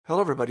Hello,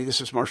 everybody. This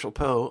is Marshall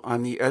Poe.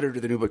 I'm the editor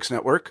of the New Books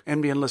Network.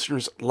 NBN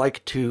listeners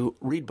like to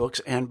read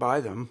books and buy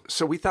them.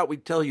 So we thought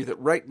we'd tell you that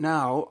right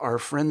now, our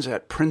friends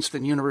at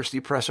Princeton University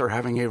Press are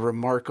having a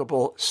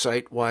remarkable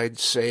site-wide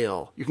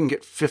sale. You can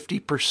get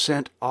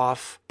 50%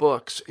 off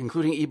books,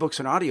 including ebooks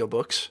and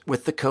audiobooks,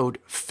 with the code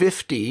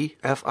 50,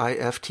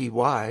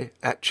 F-I-F-T-Y,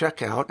 at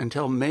checkout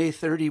until May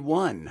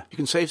 31. You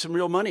can save some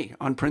real money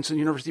on Princeton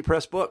University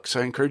Press books.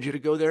 I encourage you to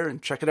go there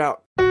and check it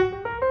out.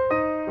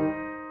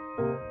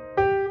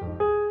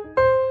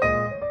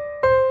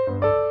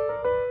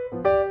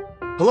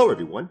 Hello,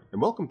 everyone,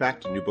 and welcome back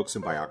to New Books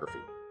and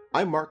Biography.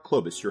 I'm Mark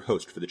Klobus, your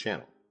host for the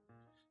channel.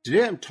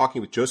 Today I'm talking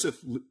with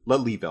Joseph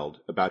Lelyveld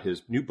about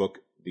his new book,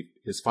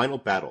 His Final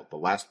Battle, The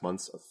Last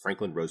Months of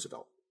Franklin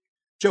Roosevelt.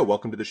 Joe,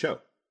 welcome to the show.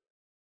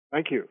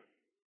 Thank you.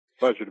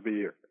 Pleasure to be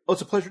here. Oh,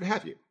 it's a pleasure to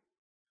have you.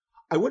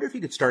 I wonder if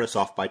you could start us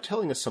off by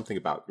telling us something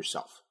about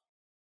yourself.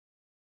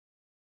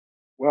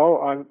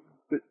 Well, I've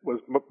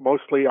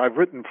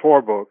written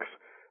 4 books,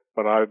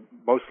 but I've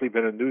mostly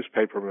been a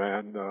newspaper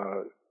man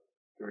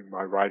during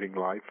my writing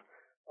life,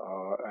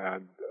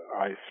 and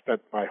I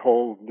spent my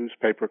whole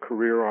newspaper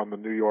career on the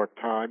New York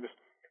Times,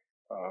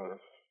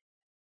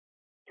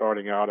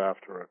 starting out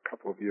after a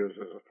couple of years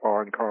as a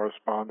foreign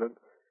correspondent,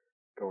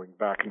 going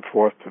back and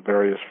forth to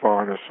various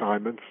foreign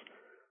assignments,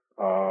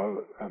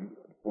 and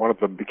one of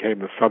them became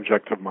the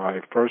subject of my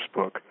first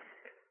book,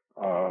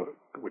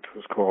 which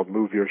was called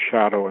Move Your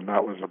Shadow, and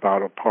that was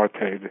about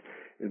apartheid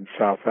in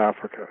South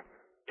Africa,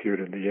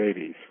 appeared in the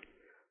 80s,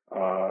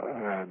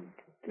 and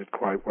did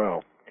quite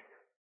well.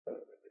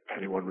 If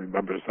anyone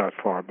remembers that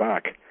far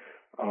back.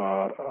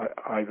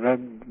 I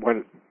then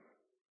went,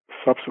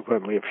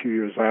 subsequently, a few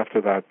years after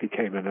that,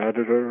 became an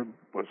editor,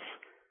 was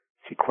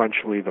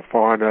sequentially the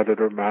foreign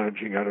editor,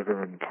 managing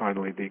editor, and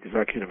finally the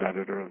executive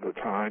editor of the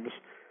Times.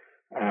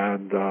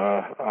 And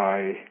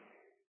I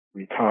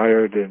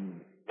retired in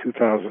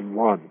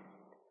 2001,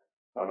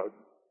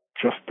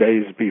 just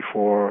days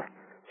before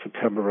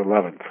September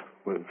 11th,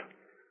 with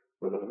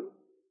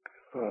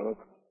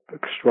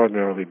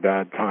extraordinarily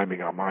bad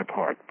timing on my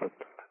part, but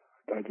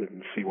I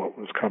didn't see what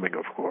was coming,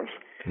 of course.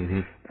 Mm-hmm.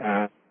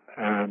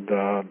 And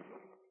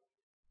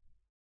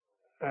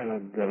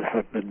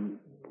have been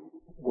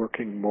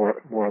working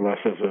more or less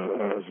as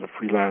a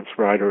freelance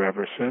writer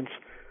ever since.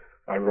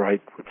 I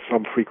write with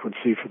some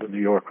frequency for the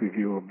New York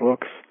Review of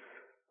Books.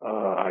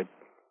 I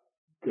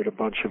did a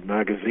bunch of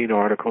magazine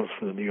articles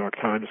for the New York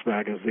Times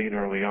Magazine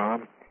early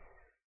on,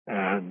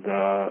 and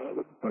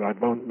but I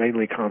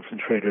mainly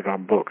concentrated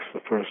on books.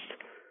 The first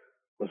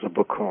was a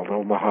book called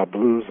Omaha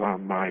Blues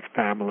on my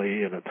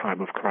family in a time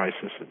of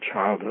crisis in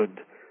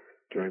childhood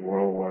during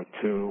World War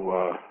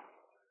II.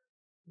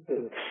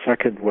 The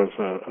second was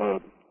a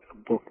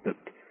book that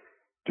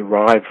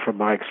derived from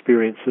my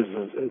experiences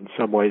in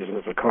some ways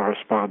as a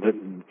correspondent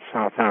in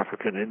South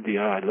Africa and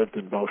India. I lived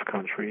in both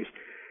countries,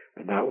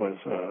 and that was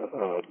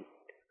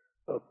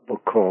a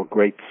book called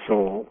Great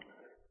Soul,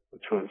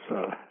 which was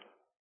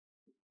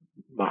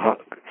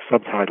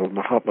subtitled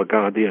Mahatma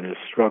Gandhi and His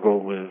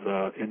Struggle with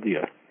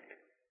India.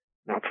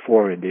 Not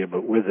for India,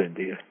 but with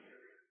India,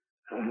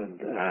 and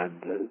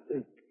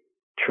it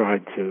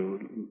tried to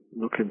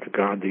look into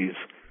Gandhi's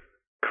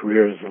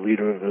career as a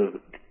leader of the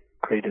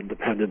great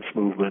independence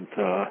movement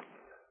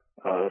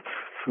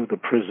through the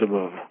prism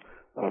of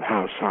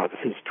how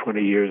his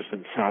 20 years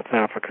in South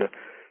Africa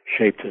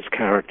shaped his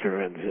character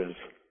and his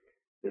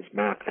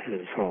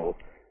whole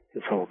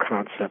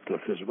concept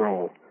of his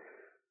role,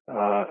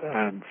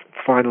 and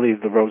finally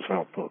the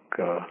Roosevelt book,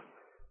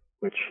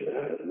 which.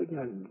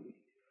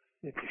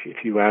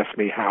 If you ask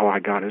me how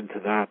I got into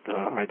that,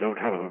 I don't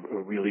have a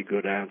really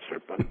good answer.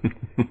 But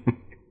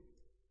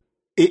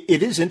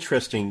it is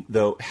interesting,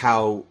 though,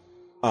 how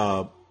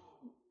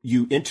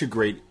you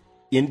integrate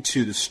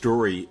into the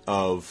story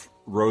of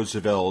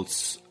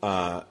Roosevelt's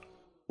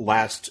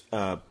last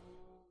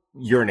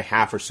year and a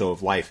half or so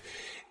of life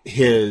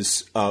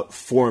his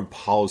foreign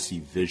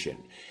policy vision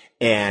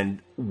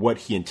and what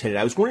he intended.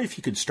 I was wondering if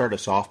you could start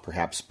us off,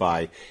 perhaps,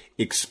 by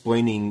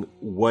explaining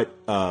what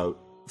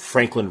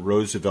Franklin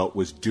Roosevelt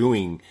was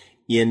doing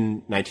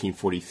in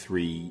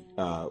 1943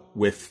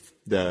 with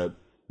the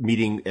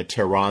meeting at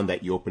Tehran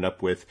that you opened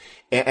up with,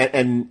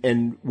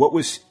 and what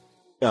was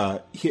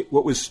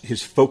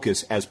his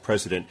focus as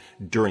president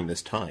during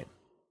this time?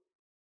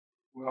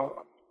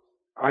 Well,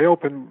 I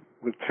opened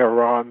with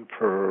Tehran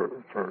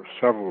for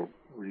several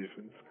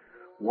reasons.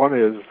 One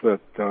is that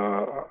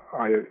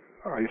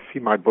I see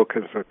my book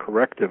as a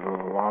corrective of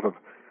a lot of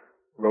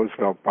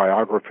Roosevelt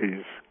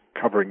biographies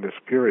covering this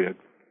period.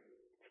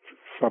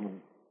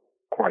 Some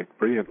quite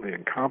brilliantly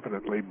and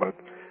competently, but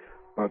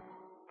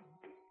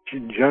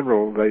in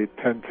general, they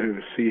tend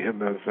to see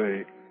him as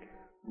a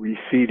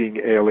receding,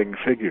 ailing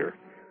figure.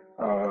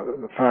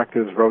 The fact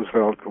is,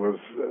 Roosevelt was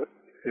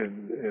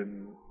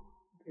in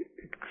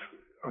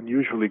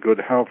unusually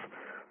good health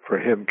for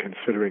him,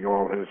 considering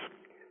all his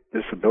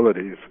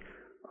disabilities.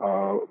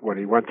 When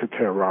he went to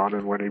Tehran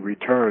and when he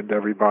returned,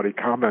 everybody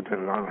commented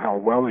on how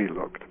well he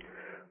looked.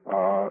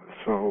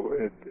 So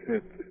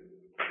it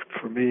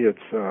for me,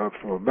 it's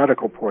from a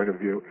medical point of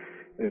view,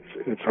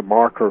 it's a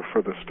marker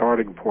for the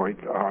starting point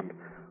on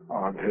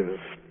his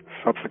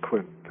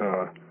subsequent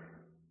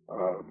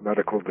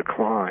medical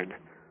decline,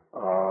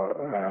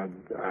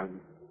 and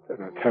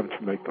an attempt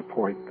to make the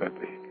point that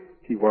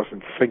he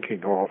wasn't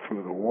sinking all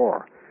through the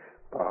war.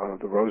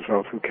 The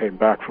Roosevelt who came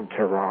back from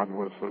Tehran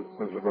was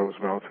the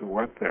Roosevelt who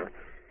went there,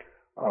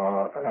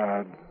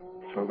 and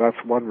so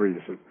that's one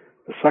reason.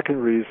 The second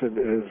reason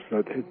is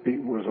that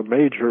it was a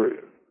major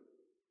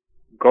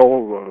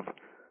goal of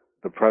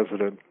the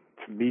president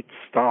to meet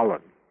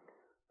Stalin.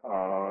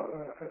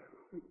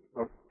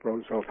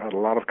 Roosevelt had a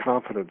lot of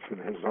confidence in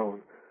his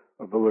own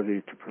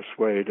ability to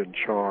persuade and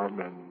charm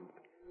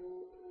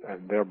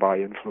and thereby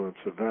influence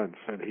events,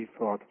 and he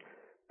thought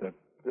that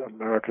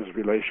America's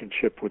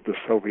relationship with the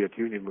Soviet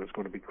Union was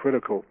going to be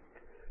critical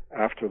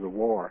after the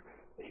war.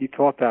 He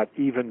thought that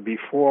even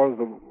before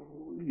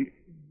the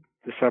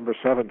December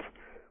 7th,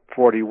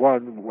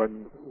 41,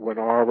 when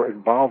our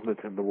involvement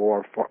in the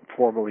war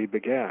formally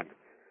began.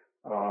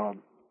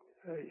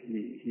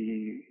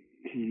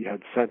 He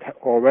had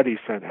already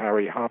sent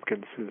Harry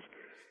Hopkins, his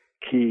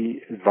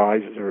key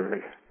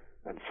advisor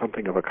and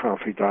something of a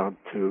confidant,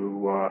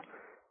 to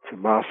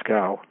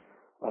Moscow.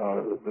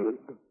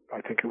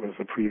 I think it was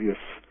the previous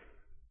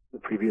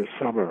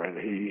summer, and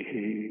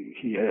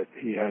he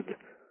had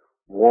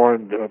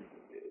warned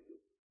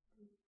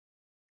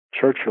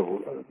Churchill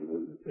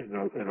in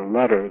a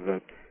letter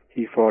that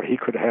he thought he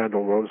could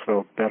handle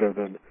Roosevelt better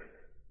than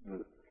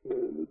the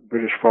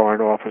British Foreign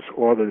Office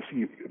or the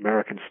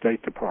American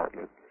State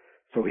Department.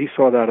 So he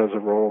saw that as a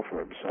role for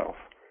himself.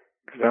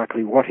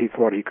 Exactly what he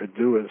thought he could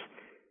do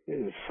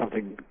is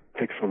something that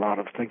takes a lot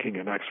of thinking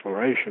and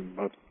exploration,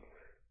 but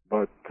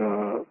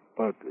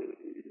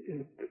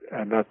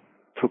and that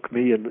takes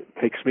me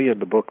in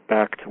the book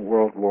back to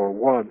World War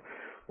I,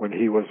 when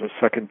he was a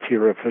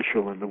second-tier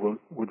official in the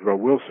Woodrow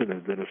Wilson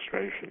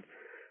administration,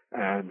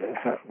 and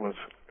was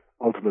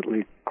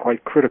ultimately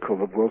quite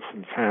critical of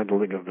Wilson's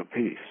handling of the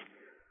peace.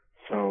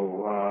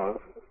 So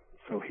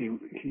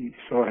he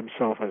saw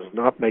himself as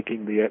not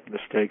making the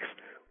mistakes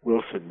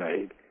Wilson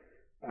made,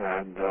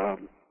 and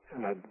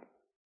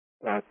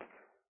that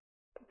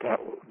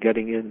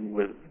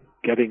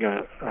getting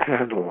a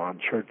handle on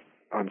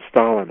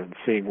Stalin and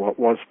seeing what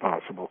was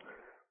possible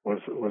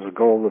was a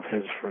goal of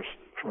his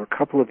for a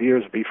couple of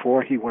years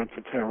before he went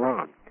to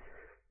Tehran.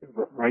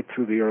 Right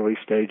through the early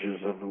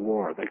stages of the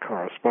war, they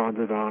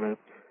corresponded on it.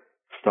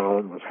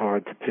 Stalin was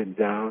hard to pin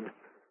down,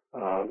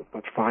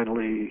 but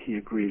finally he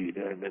agreed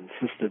and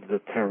insisted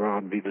that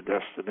Tehran be the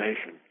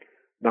destination.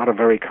 Not a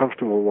very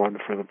comfortable one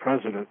for the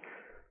president,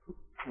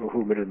 for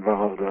whom it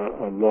involved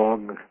a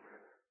long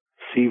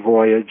sea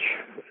voyage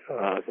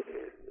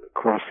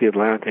across the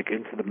Atlantic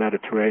into the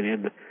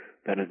Mediterranean,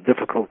 then a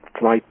difficult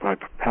flight by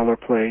propeller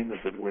planes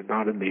that were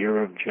not in the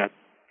era of jet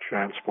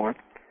transport,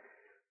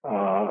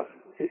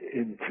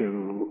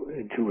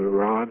 into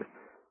Iran,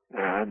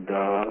 and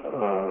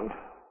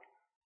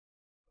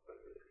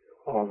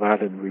all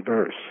that in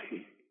reverse.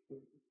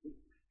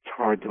 It's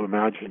hard to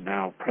imagine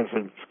now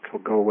presidents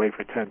could go away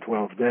for 10,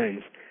 12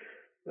 days.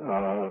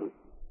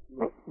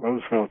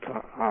 Roosevelt,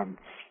 on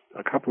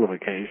a couple of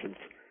occasions,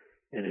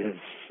 in his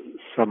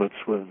summits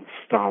with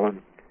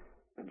Stalin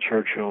and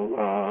Churchill,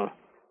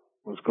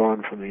 was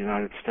gone from the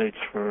United States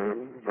for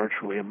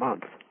virtually a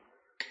month.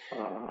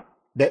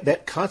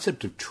 That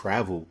concept of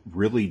travel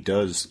really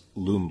does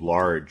loom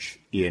large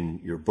in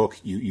your book.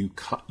 You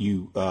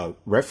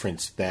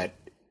reference that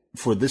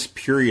for this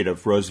period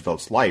of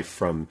Roosevelt's life,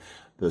 from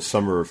the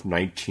summer of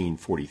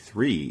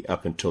 1943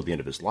 up until the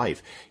end of his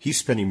life, he's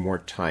spending more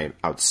time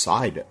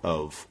outside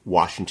of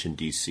Washington,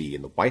 D.C.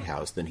 in the White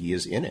House than he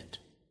is in it.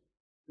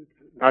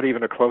 Not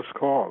even a close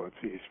call.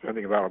 He's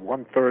spending about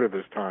 1/3 of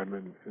his time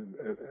in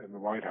the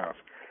White House.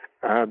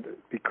 And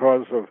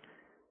because of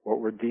what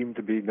were deemed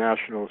to be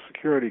national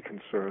security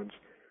concerns,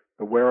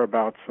 the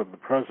whereabouts of the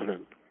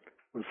president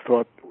was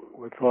thought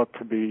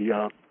to be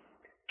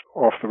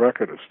off the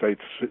record, a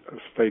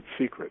state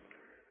secret.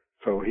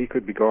 So he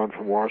could be gone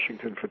from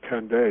Washington for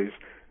 10 days,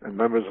 and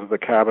members of the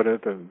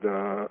cabinet and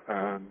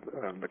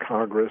the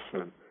Congress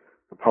and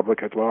the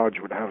public at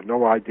large would have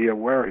no idea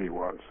where he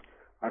was.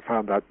 I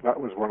found that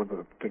was one of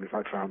the things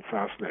I found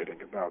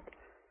fascinating about,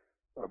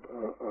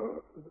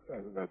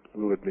 and that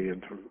lured me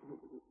into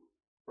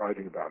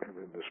writing about him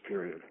in this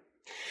period.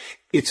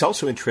 It's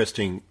also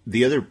interesting,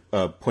 the other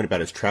point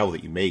about his travel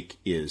that you make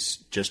is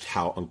just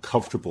how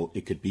uncomfortable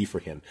it could be for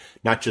him.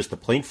 Not just the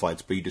plane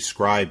flights, but you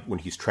describe when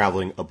he's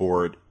traveling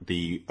aboard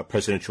the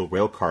presidential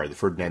rail car, the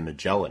Ferdinand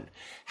Magellan,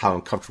 how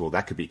uncomfortable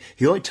that could be.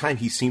 The only time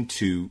he seemed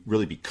to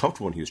really be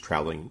comfortable when he was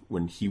traveling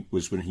when he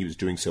was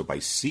doing so by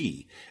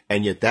sea,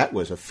 and yet that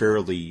was a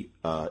fairly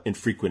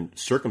infrequent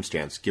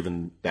circumstance,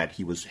 given that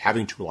he was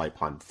having to rely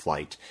upon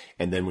flight,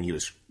 and then when he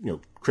was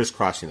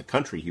crisscrossing the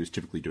country, he was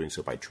typically doing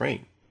so by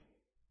train.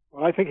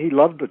 Well, I think he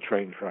loved the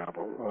train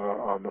travel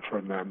on the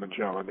Ferdinand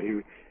Magellan.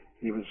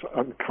 He was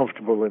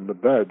uncomfortable in the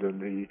bed,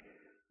 and he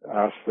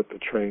asked that the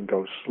train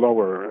go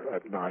slower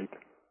at night,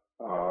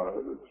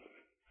 so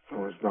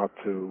as not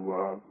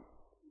to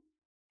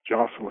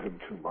jostle him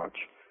too much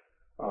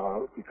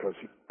because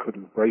he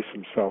couldn't brace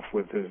himself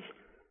with his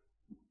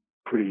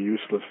pretty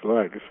useless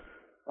legs.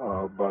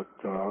 But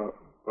on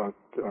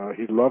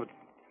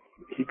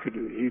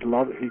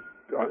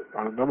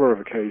a number of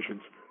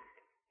occasions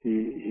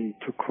he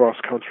took cross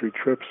country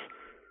trips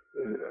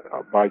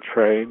by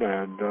train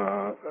and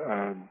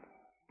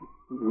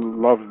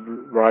loved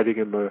riding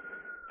in the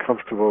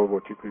comfortable,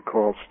 what you could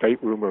call,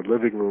 stateroom or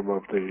living room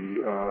of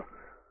the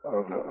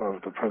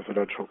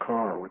presidential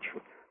car, which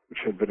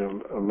had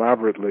been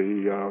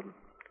elaborately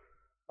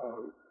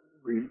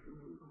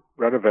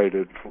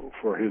renovated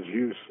for his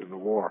use in the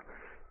war,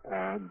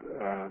 and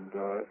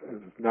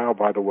is now,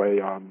 by the way,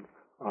 on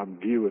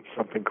view at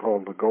something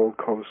called the Gold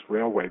Coast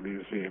Railway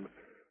Museum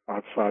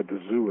outside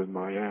the zoo in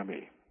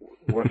Miami.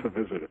 Worth a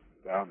visit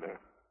down there.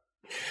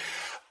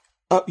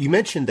 You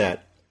mentioned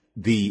that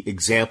the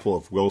example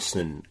of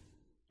Wilson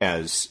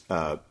as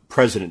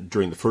president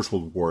during the First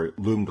World War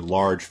loomed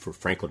large for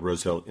Franklin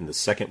Roosevelt in the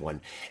second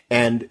one.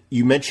 And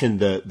you mentioned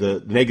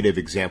the negative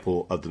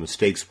example of the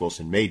mistakes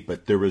Wilson made,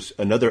 but there was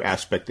another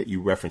aspect that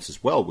you referenced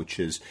as well, which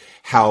is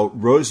how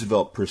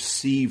Roosevelt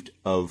perceived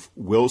of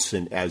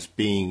Wilson as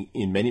being,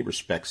 in many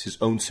respects, his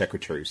own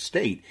Secretary of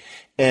State.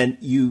 And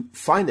you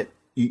find that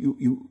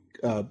you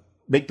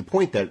make the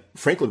point that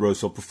Franklin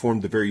Roosevelt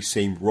performed the very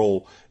same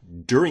role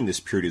during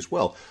this period as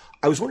well.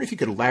 I was wondering if you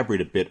could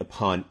elaborate a bit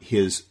upon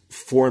his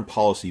foreign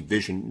policy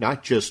vision,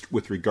 not just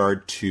with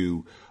regard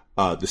to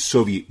the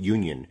Soviet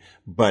Union,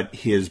 but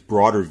his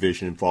broader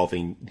vision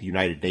involving the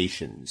United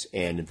Nations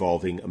and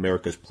involving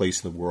America's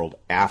place in the world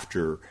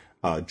after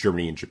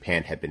Germany and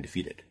Japan had been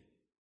defeated.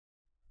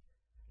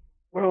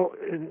 Well,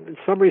 in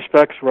some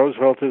respects,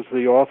 Roosevelt is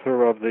the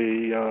author of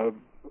the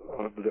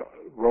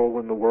role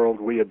in the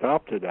world we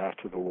adopted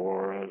after the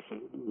war as a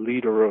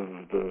leader of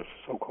the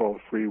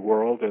so-called free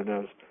world and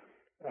as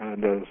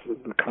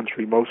the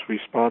country most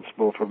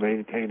responsible for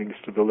maintaining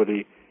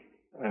stability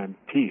and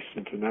peace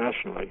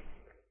internationally.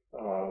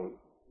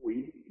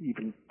 We,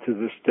 even to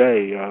this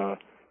day,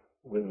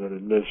 with an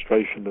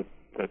administration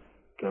that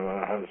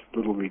has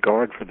little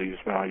regard for these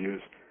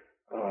values,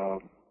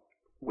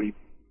 we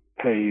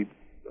pay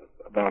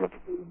about a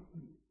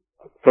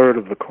third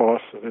of the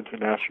cost of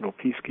international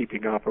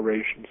peacekeeping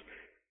operations,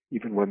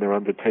 even when they're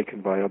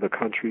undertaken by other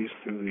countries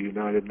through the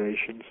United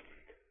Nations,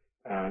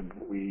 and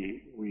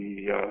we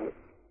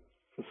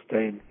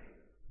sustain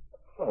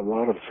a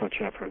lot of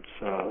such efforts.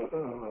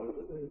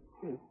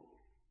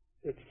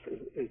 It's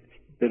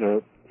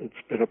been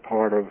a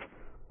part of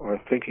our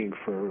thinking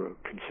for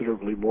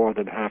considerably more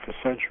than half a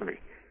century.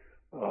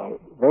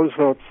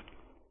 Roosevelt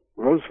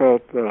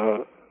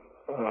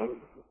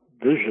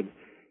vision.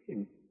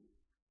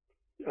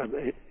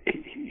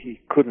 He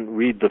couldn't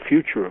read the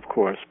future, of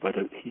course, but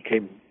he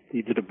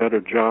did a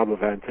better job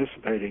of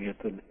anticipating it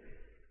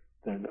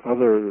than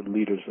other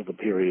leaders of the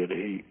period.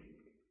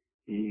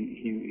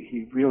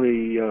 He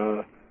really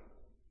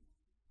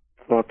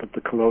thought that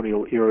the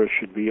colonial era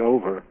should be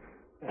over,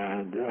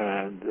 and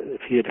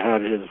if he had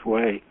had his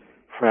way,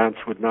 France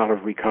would not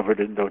have recovered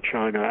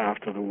Indochina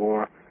after the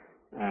war,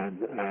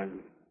 and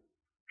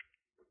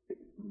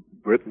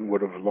Britain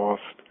would have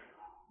lost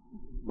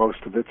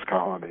most of its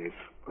colonies.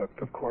 But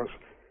of course,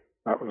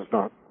 that was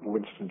not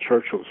Winston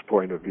Churchill's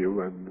point of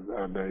view, and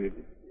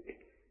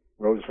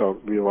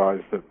Roosevelt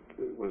realized that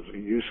it was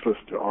useless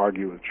to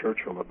argue with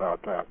Churchill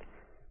about that.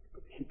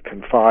 He'd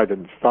confide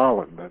in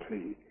Stalin that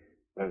he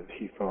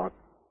thought,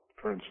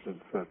 for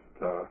instance, that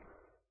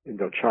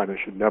Indochina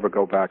should never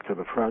go back to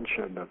the French,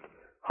 and that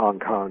Hong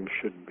Kong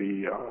should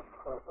be a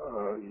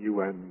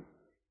UN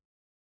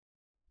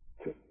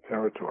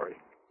territory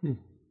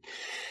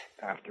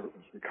after it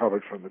was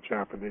recovered from the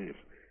Japanese.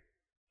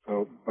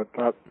 So, but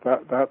that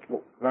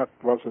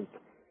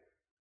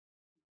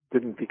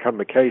didn't become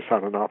the case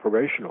on an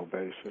operational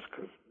basis,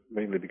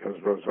 mainly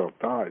because Roosevelt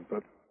died.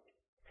 But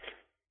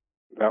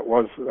that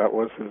was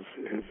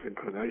his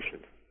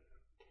inclination.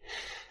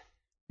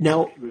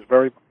 Now,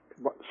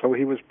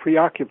 he was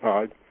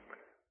preoccupied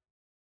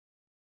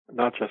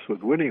not just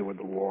with winning with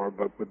the war,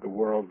 but with the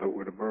world that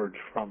would emerge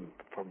from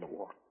the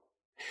war.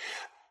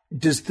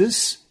 Does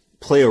this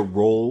play a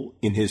role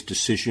in his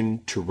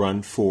decision to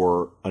run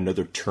for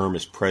another term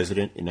as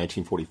president in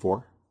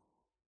 1944?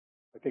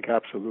 I think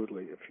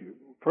absolutely.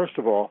 First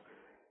of all,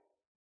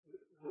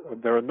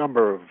 there are a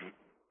number of.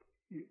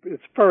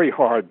 It's very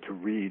hard to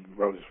read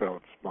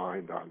Roosevelt's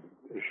mind on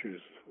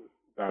issues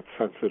that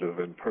sensitive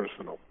and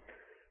personal,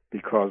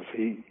 because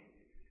he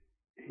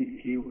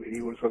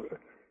was a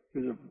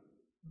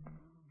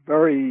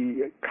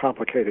very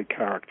complicated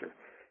character.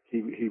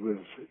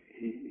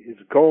 His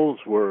goals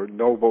were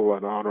noble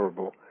and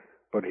honorable,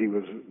 but he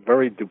was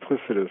very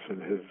duplicitous in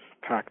his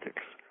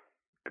tactics,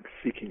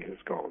 seeking his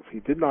goals. He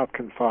did not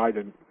confide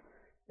in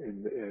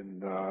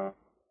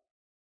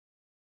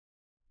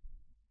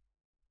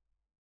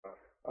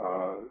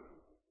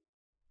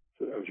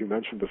as you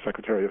mentioned, the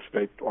Secretary of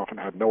State often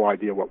had no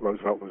idea what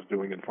Roosevelt was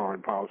doing in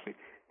foreign policy.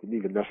 Didn't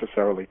even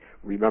necessarily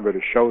remember to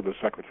show the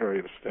Secretary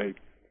of State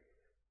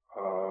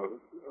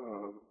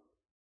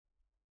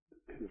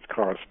his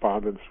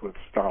correspondence with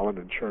Stalin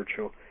and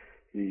Churchill.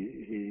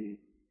 He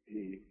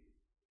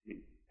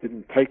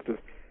didn't take the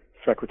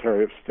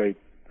Secretary of State,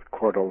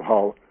 Cordell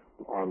Hull,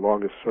 our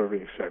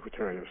longest-serving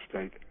Secretary of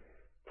State,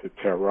 to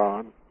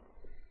Tehran.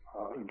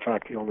 In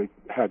fact, he only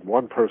had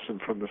one person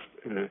from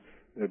in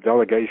a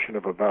delegation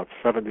of about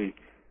 70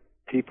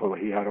 people.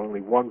 He had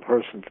only one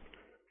person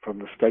from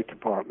the State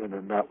Department,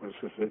 and that was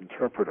his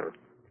interpreter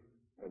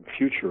and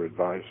future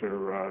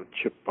advisor,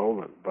 Chip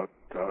Boland. But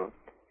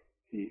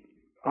he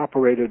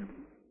operated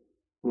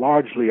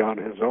largely on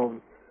his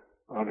own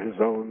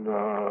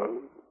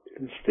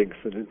instincts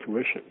and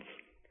intuitions,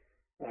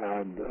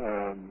 and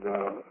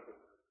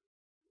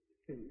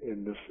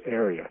in this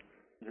area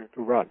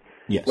to run.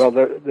 Yes. Well,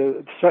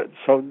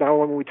 so now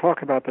when we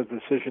talk about the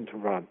decision to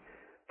run,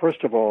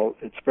 first of all,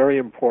 it's very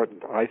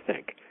important, I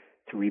think,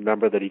 to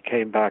remember that he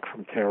came back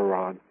from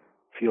Tehran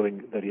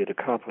feeling that he had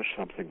accomplished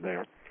something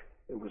there.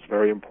 It was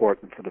very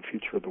important for the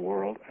future of the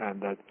world,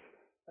 and that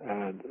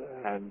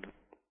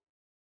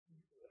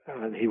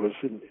and he was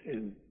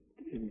in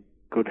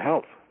good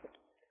health.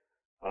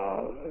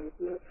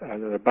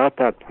 And at about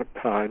that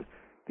time,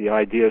 the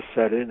idea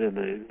set in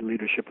the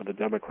leadership of the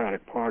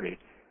Democratic Party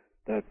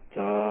that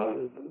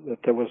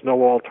there was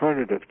no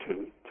alternative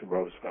to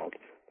Roosevelt.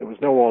 There was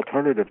no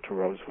alternative to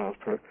Roosevelt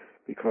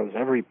because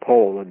every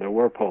poll, and there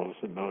were polls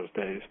in those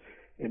days,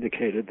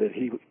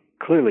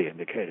 clearly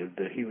indicated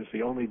that he was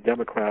the only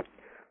Democrat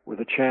with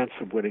a chance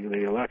of winning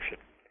the election.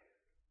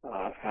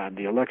 And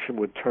the election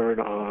would turn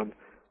on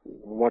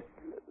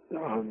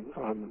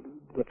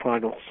the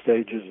final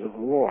stages of the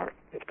war.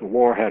 If the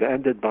war had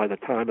ended by the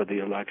time of the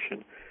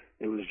election,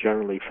 it was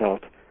generally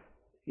felt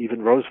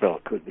even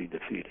Roosevelt could be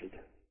defeated,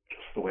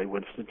 just the way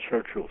Winston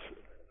Churchill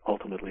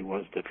ultimately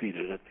was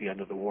defeated at the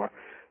end of the war.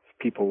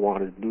 People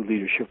wanted new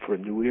leadership for a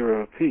new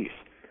era of peace.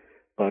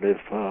 But if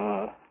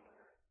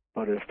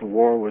the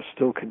war was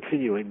still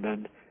continuing,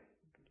 then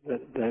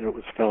it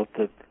was felt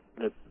that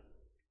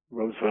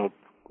Roosevelt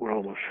would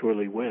almost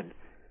surely win,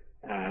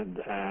 and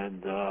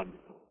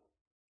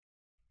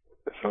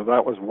so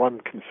that was one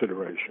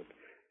consideration.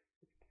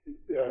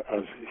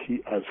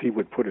 As he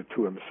would put it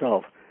to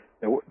himself,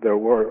 there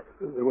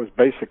was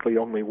basically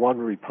only one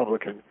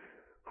Republican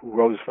who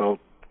Roosevelt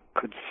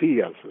could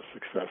see as a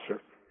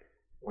successor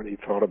when he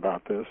thought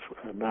about this,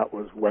 and that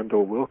was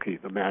Wendell Willkie,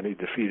 the man he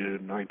defeated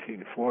in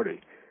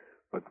 1940.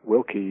 But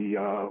Willkie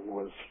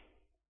was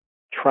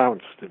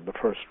trounced in the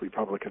first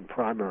Republican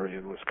primary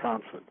in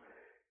Wisconsin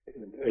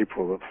in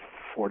April of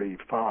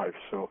 45.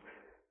 So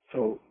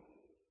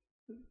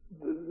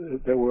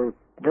there were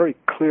very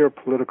clear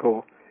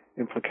political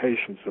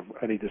implications of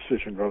any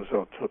decision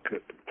Roosevelt took to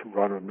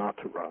run or not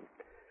to run.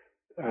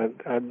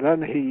 And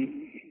then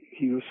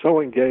he was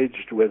so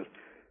engaged with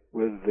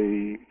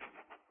the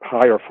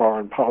higher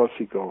foreign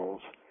policy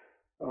goals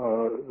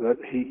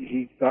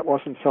that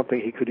wasn't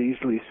something he could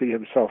easily see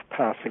himself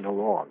passing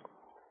along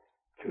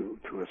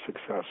to a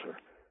successor.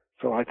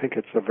 So I think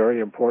it's a very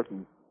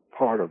important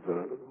part of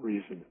the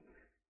reason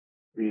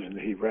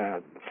he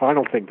ran. The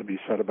final thing to be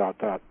said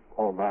about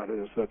all that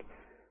is that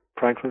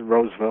Franklin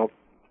Roosevelt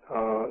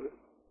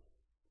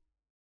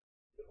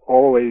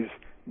always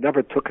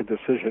never took a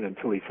decision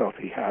until he felt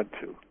he had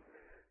to,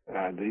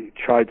 and he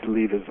tried to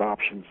leave his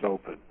options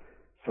open.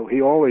 So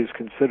he always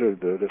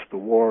considered that if the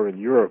war in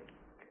Europe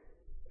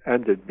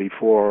ended in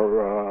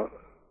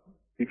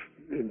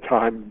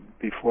time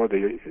before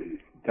the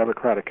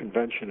Democratic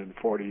Convention in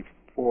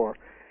 44,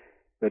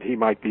 that he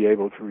might be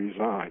able to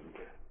resign.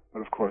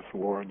 But of course, the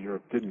war in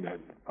Europe didn't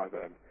end by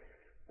then,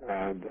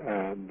 and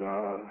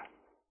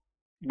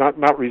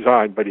not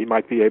resign, but he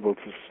might be able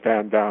to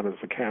stand down as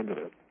a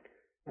candidate.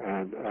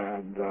 And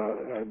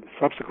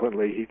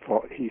subsequently,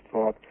 he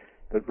thought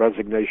that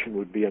resignation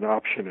would be an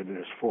option in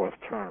his fourth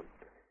term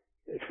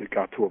if it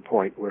got to a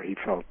point where he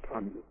felt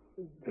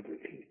that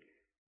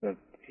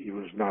he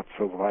was not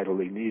so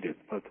vitally needed.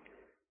 But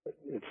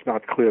it's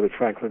not clear that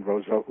Franklin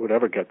Roosevelt would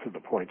ever get to the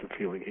point of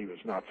feeling he was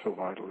not so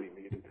vitally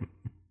needed.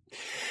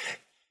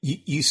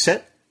 You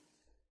set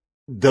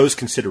those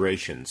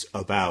considerations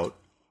about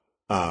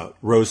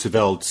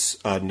Roosevelt's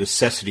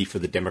necessity for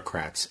the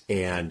Democrats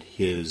and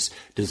his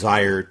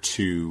desire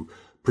to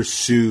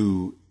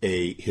pursue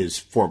his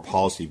foreign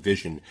policy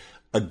vision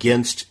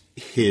against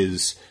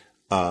his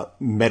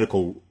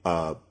medical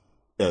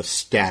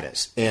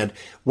status. And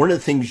one of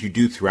the things you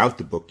do throughout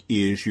the book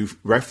is you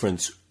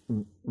reference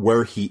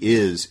where he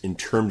is in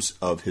terms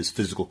of his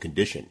physical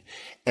condition.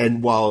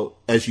 And while,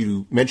 as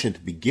you mentioned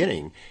at the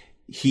beginning,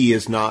 he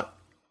is not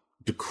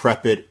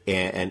decrepit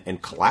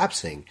and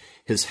collapsing,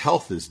 his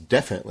health is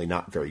definitely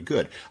not very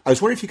good. I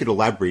was wondering if you could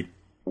elaborate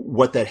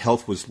what that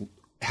health was,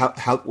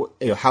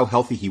 how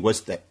healthy he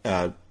was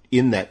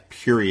in that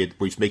period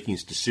where he's making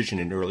his decision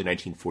in early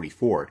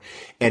 1944,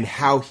 and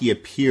how he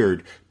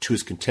appeared to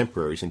his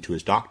contemporaries and to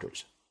his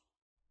doctors.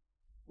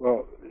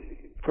 Well,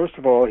 first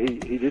of all,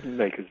 he didn't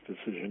make his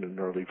decision in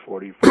early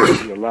 44.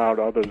 He allowed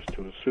others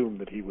to assume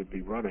that he would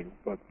be running,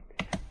 but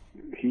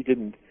he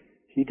didn't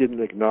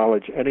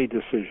acknowledge any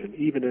decision,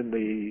 even in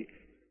the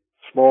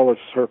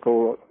smallest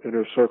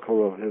inner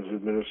circle of his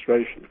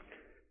administration,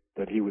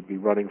 that he would be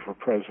running for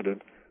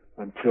president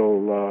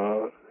until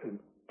a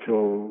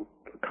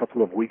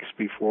couple of weeks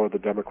before the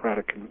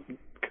Democratic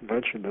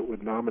convention that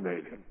would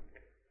nominate him.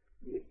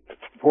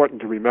 It's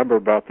important to remember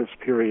about this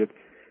period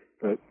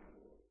that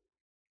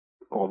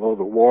although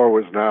the war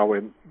was now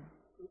in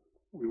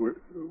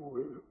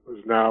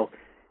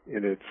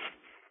its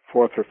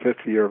fourth or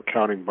fifth year,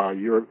 counting by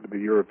the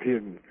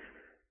European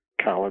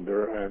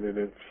calendar, and in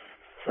its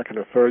second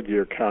or third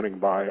year, counting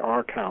by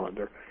our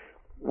calendar,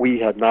 we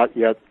had not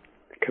yet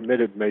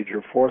committed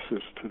major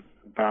forces to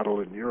battle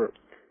in Europe.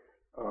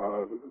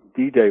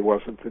 D-Day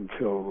wasn't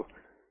until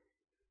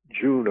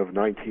June of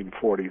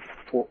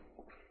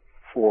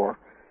 1944,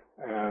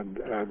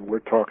 and we're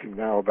talking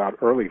now about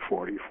early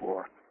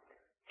 44.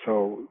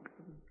 So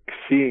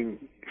seeing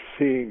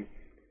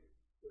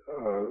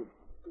the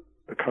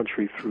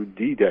country through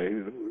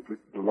D-Day,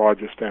 the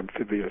largest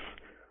amphibious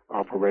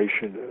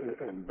operation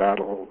and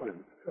battle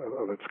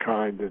of its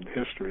kind in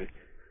history,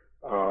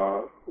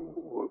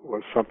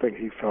 was something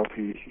he felt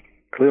he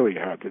clearly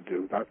had to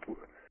do.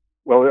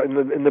 Well,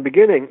 in the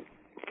beginning,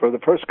 for the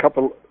first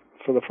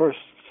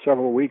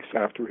several weeks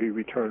after he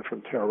returned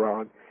from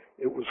Tehran,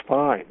 it was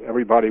fine.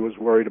 Everybody was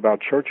worried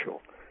about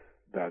Churchill.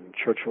 Then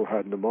Churchill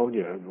had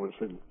pneumonia and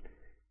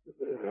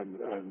and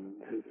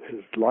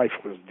his life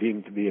was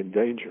deemed to be in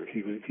danger.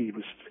 He was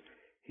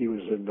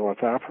in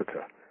North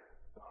Africa,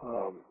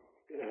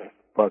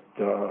 but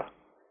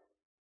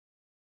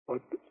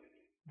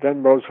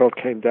then Roosevelt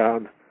came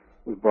down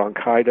with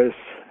bronchitis,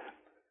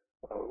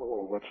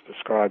 or what's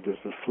described as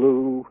the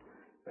flu,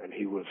 and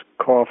he was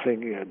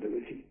coughing, and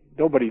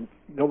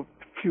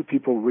few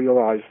people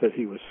realized that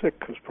he was sick,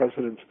 because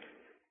presidents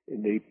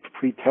in the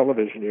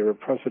pre-television era,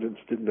 presidents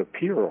didn't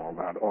appear all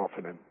that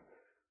often in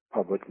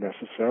public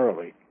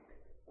necessarily.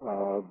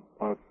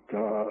 But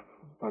the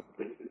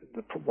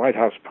White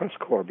House press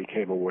corps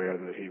became aware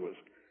that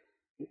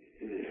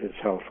his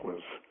health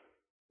was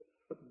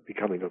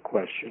becoming a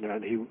question,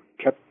 and he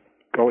kept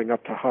going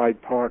up to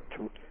Hyde Park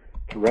to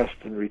rest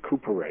and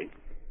recuperate,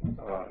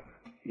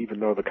 even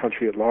though the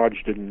country at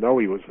large didn't know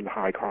he was in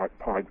Hyde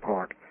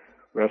Park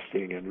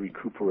resting and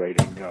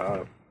recuperating.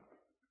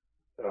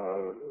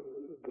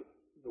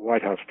 The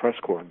White House press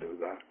corps knew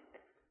that,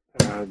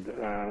 and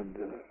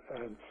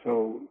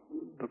so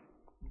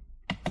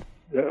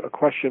a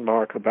question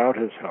mark about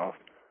his health,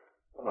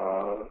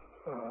 I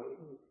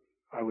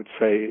would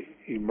say,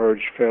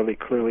 emerged fairly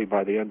clearly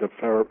by the end of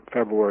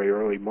February,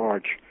 early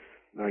March,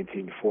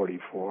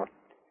 1944,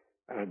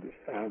 and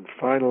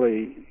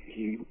finally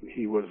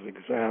he was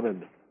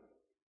examined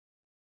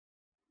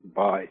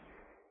by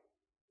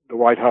the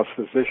White House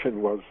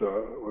physician. Was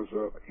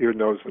a ear,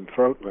 nose, and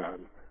throat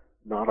man,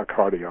 not a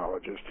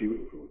cardiologist.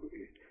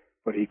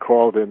 But he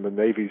called in the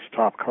Navy's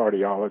top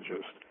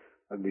cardiologist,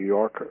 a New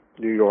York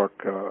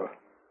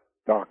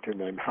doctor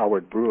named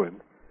Howard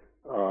Bruin,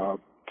 to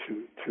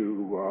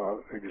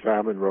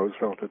examine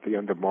Roosevelt at the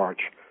end of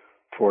March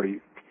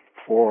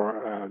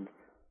 44, and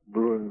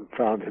Bruin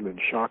found him in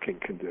shocking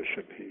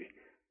condition. He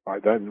by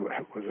then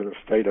was in a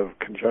state of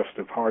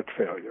congestive heart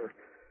failure,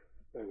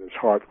 and his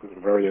heart was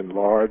very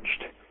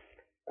enlarged,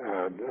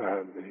 and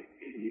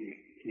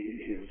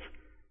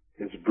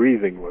his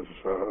breathing was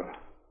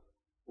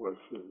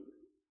in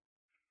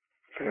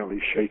fairly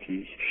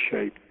shaky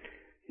shape.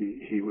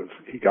 He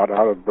got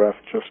out of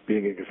breath just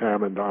being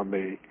examined on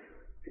the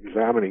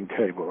examining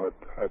table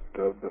at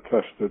the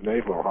Bethesda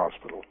Naval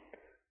Hospital.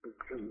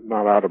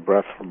 Not out of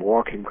breath from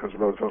walking, because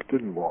Roosevelt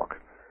didn't walk,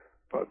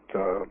 but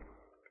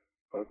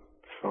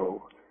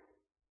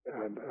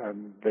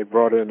they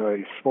brought in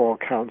a small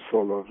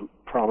council of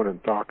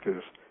prominent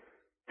doctors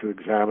to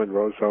examine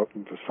Roosevelt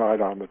and decide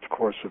on its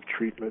course of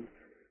treatment.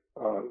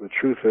 The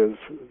truth is,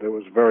 there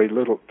was very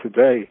little.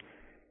 Today,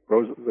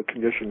 the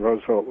condition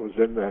Roosevelt was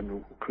in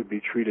then could be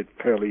treated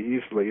fairly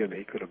easily, and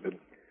he could have been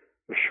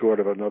assured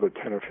of another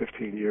 10 or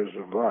 15 years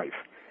of life.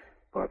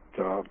 But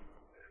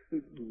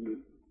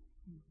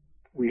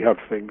we have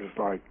things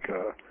like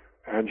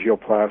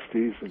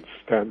angioplasties and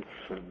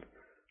stents and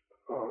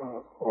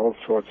all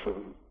sorts of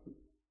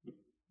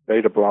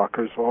beta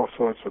blockers, all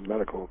sorts of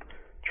medical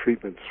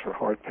treatments for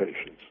heart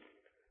patients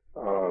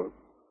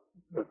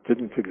that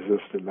didn't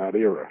exist in that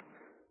era.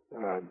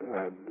 And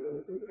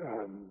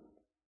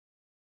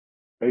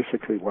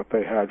basically what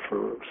they had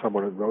for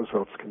someone in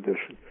Roosevelt's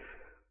condition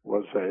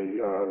was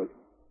a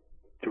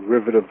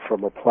derivative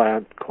from a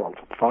plant called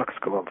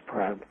foxglove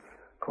plant,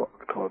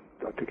 called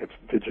I think it's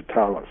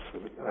digitalis,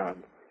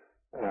 and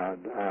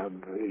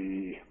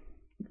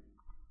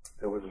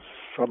there was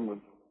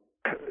some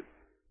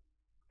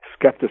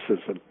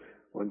skepticism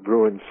when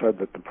Bruin said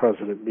that the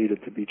president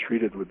needed to be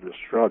treated with this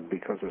drug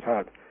because it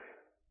had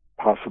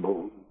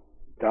possible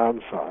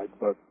downside,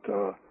 but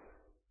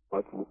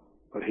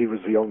he was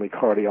the only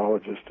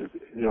cardiologist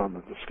in on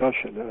the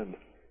discussion,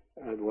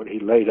 and when he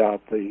laid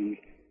out the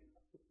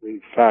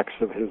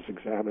facts of his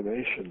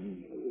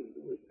examination,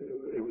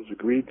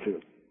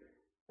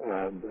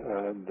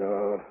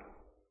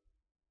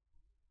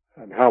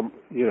 and how,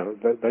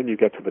 then you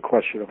get to the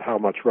question of how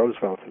much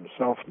Roosevelt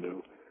himself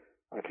knew.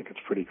 I think it's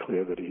pretty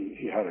clear that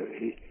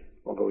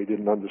although he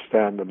didn't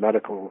understand the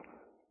medical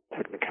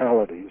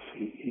technicalities,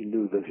 he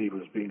knew that he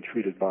was being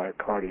treated by a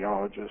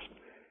cardiologist.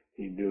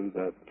 He knew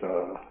that,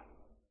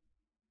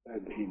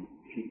 and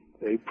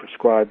they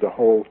prescribed a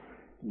whole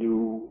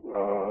new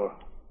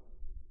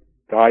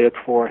diet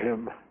for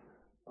him.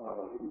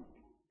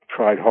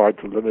 Tried hard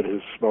to limit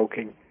his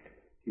smoking.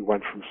 He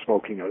went from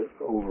smoking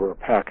over a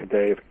pack a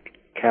day of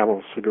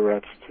Camel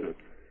cigarettes to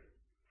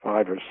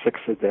 5 or 6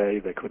 a day.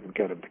 They couldn't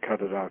get him to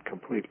cut it out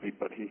completely,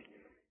 but he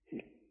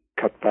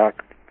cut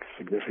back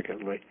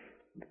significantly.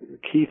 The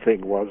key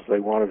thing was they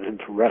wanted him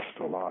to rest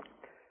a lot,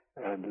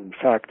 and in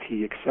fact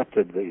he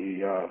accepted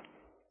the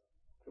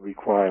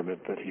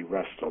requirement that he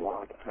rest a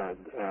lot,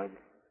 and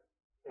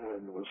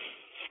was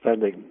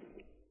spending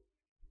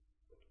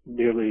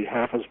nearly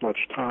half as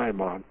much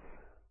time on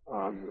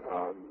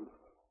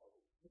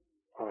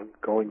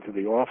going to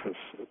the office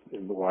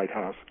in the White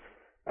House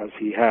as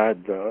he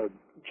had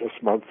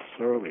just months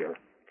earlier.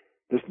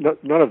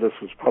 None of this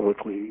was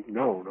publicly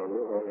known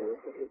or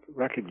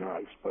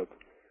recognized, but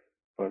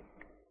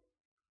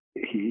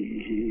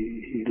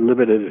he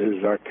limited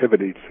his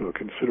activity to a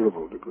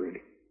considerable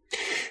degree.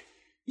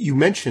 You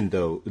mentioned,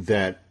 though,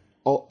 that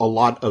a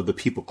lot of the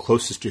people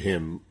closest to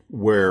him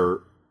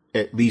were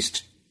at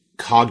least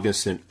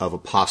cognizant of a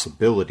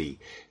possibility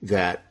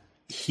that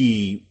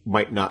he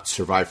might not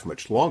survive for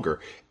much longer.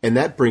 And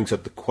that brings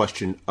up the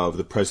question of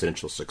the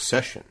presidential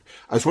succession.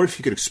 I was wondering if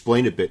you could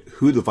explain a bit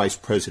who the vice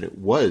president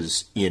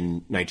was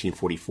in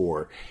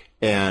 1944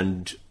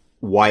 and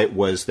why it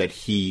was that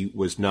he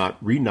was not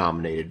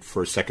renominated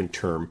for a second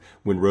term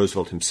when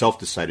Roosevelt himself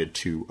decided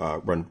to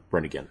run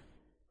again.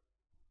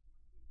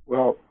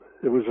 Well,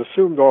 it was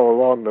assumed all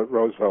along that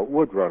Roosevelt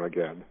would run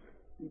again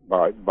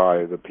by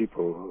the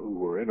people who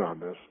were in on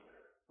this,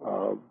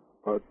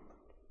 but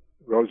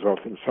Roosevelt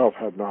himself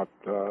had not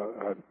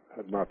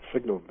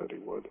signaled that he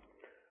would.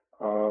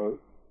 The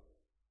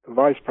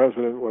vice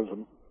president was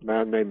a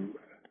man named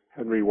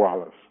Henry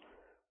Wallace,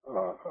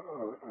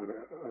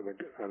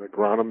 an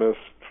agronomist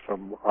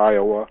from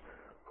Iowa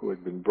who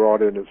had been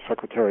brought in as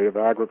Secretary of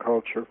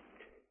Agriculture.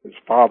 His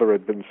father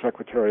had been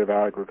Secretary of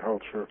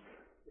Agriculture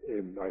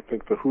in, I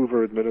think, the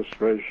Hoover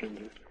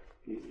administration.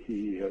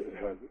 He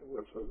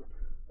was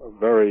a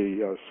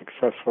very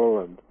successful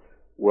and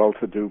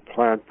well-to-do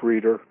plant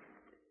breeder,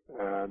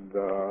 and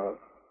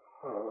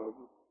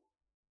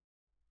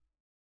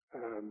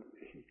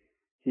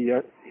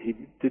he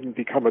didn't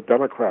become a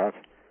Democrat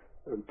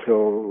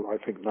until I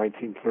think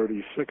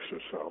 1936 or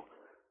so,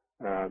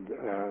 and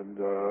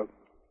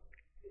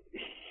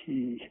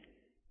he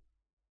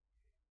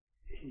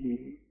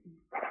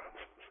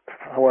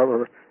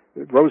however,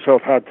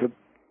 Roosevelt had to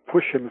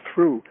push him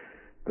through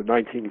the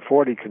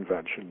 1940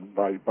 convention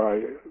by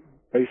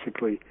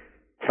basically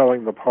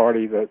telling the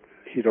party that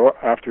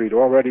after he'd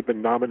already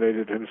been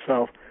nominated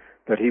himself,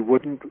 that he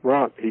wouldn't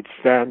run. He'd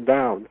stand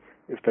down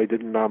if they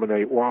didn't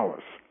nominate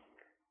Wallace.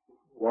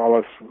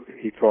 Wallace,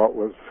 he thought,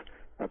 was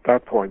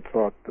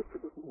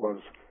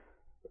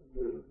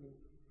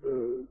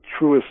the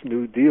truest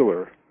New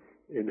Dealer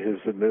in his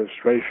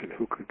administration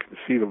who could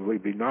conceivably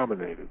be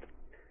nominated.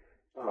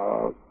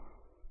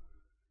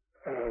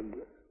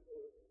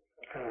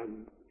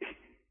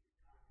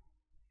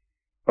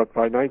 But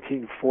by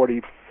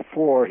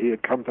 1944, he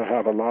had come to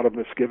have a lot of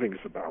misgivings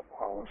about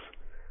Wallace,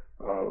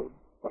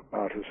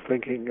 about his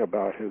thinking,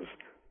 about his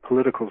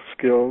political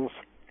skills,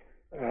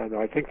 and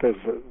I think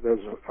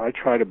I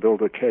try to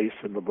build a case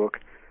in the book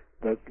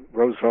that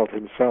Roosevelt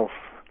himself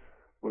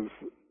was.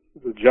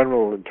 The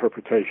general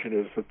interpretation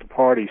is that the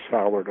party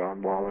soured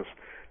on Wallace,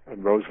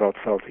 and Roosevelt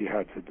felt he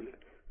had to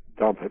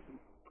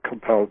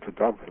compelled to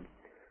dump him.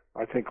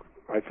 I think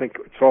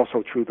it's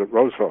also true that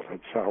Roosevelt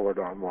had soured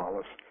on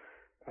Wallace,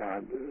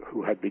 and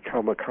who had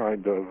become a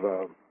kind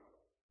of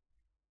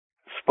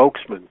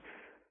spokesman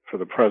for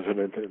the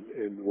president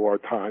in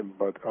wartime,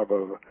 but of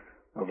a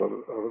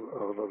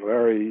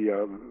very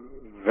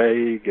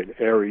vague and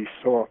airy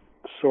sort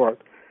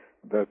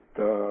that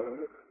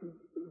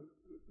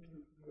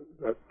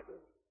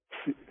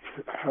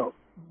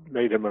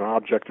made him an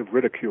object of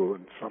ridicule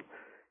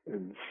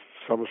in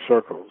some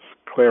circles.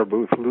 Claire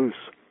Booth Luce,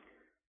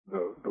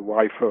 the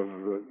wife of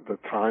the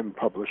Time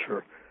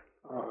publisher,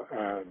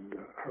 and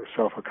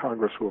herself a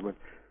congresswoman,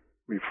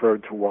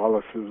 referred to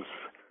Wallace's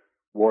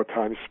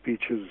wartime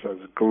speeches as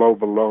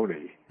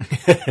globaloney.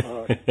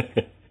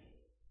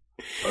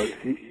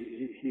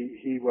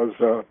 He was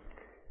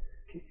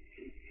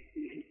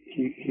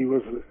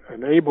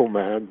an able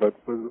man, but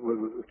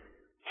with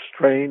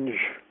strange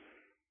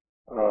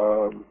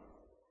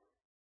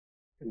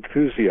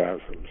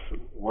enthusiasms.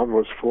 One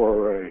was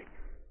for a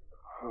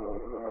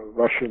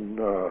Russian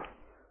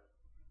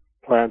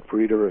plant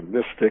breeder and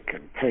mystic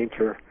and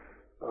painter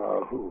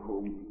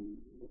whom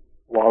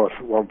Wallace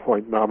at one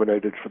point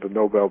nominated for the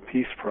Nobel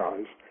Peace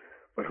Prize,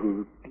 but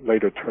who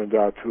later turned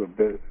out to have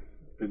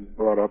been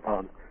brought up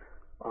on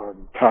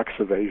tax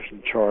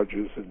evasion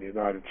charges in the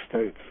United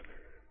States.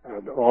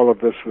 And all of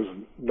this was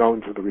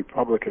known to the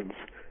Republicans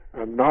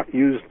and not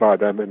used by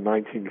them in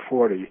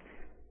 1940,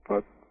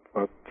 but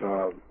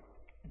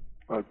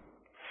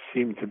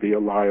seemed to be a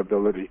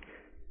liability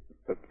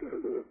that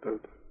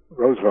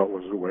Roosevelt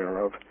was aware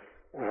of,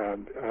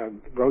 and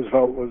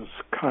Roosevelt was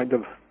kind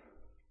of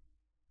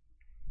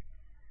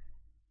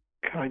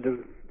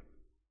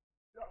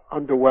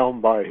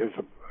underwhelmed by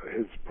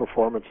his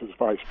performance as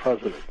vice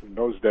president. In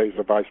those days,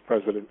 a vice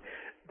president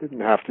didn't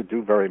have to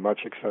do very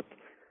much except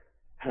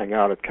hang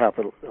out at the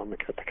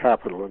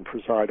Capitol and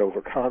preside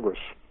over Congress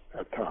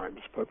at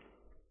times, but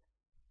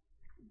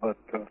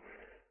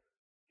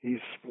he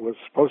was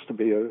supposed to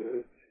be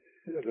an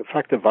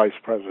effective vice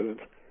president,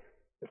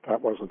 if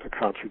that wasn't a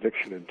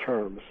contradiction in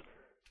terms,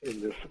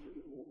 in this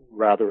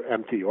rather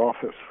empty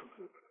office,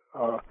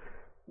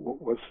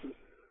 was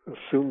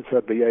assumed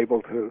to be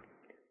able to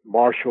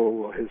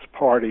marshal his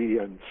party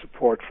and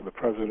support for the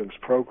president's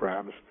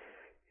programs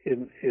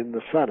in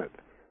the Senate.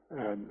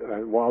 And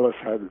Wallace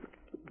had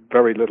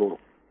very little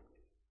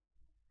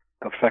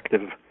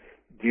effective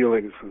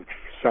dealings with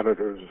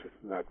senators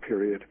in that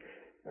period.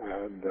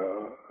 And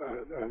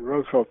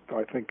Roosevelt,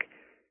 I think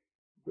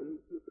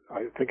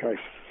I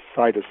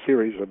cite a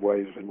series of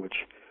ways in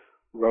which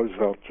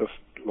Roosevelt just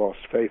lost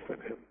faith in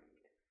him.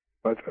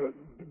 But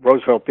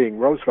Roosevelt, being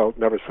Roosevelt,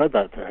 never said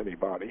that to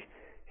anybody.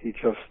 He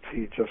just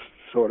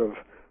sort of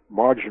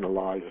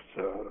marginalized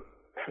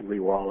Henry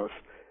Wallace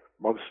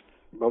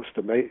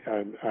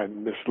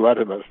and misled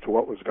him as to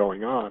what was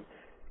going on.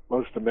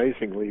 Most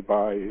amazingly,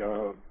 by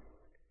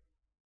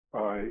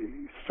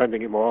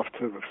sending him off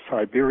to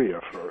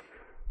Siberia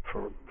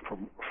for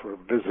a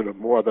visit of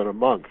more than a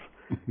month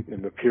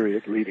in the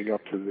period leading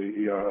up to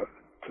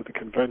the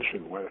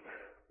convention,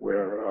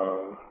 where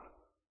a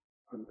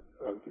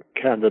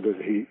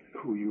candidate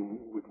who you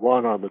would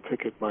want on the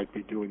ticket might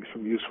be doing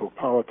some useful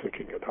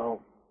politicking at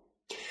home.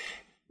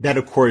 That,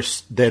 of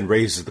course, then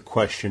raises the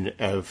question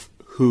of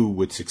who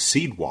would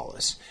succeed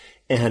Wallace,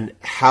 and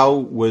how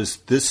was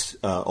this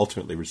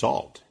ultimately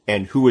resolved,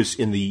 and who was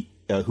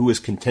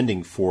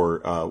contending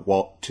for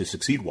to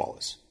succeed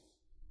Wallace?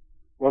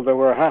 Well, there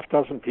were a half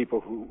dozen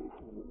people who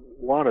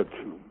wanted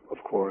to,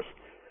 of course,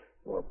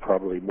 or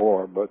probably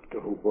more, but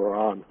who were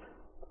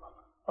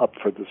up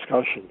for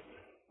discussion.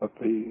 But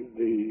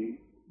the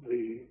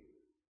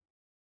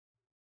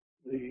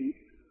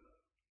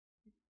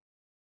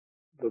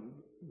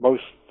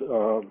most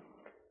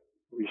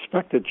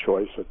respected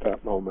choice at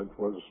that moment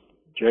was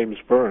James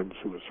Burns,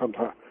 who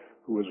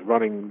was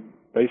running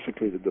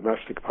basically the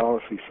domestic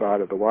policy side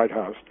of the White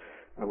House,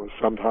 and was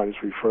sometimes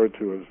referred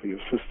to as the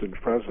assistant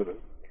president.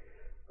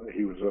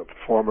 He was a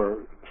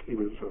former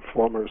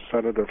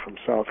senator from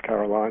South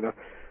Carolina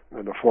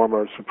and a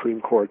former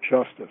Supreme Court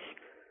justice,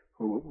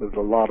 who with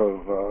a lot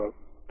of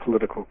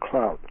political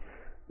clout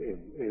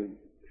in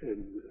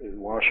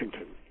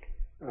Washington,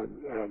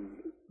 and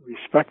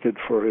respected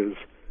for his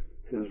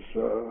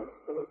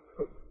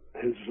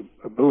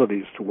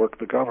abilities to work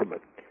the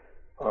government.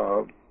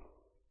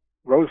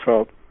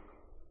 Roosevelt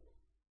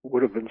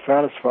would have been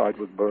satisfied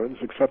with Burns,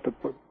 except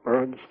that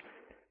Burns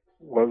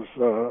was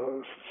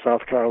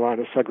South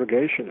Carolina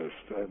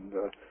segregationist,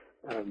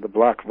 and the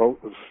black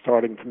vote was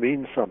starting to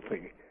mean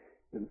something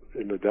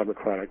in the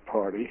Democratic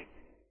Party,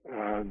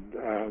 and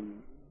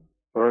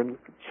Burns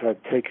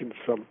had taken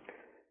some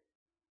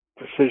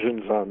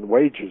decisions on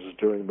wages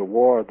during the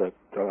war that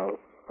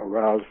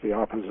aroused the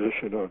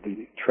opposition of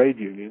the trade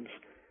unions,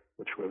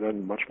 which were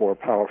then much more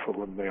powerful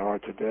than they are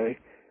today,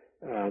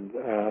 and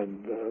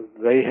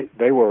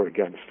they were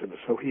against him.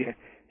 So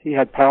he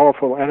had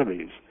powerful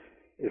enemies.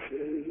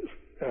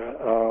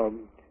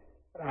 And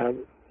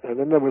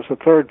then there was a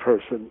third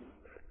person,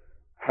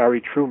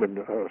 Harry Truman,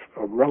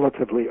 a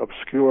relatively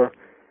obscure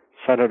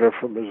senator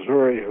from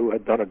Missouri who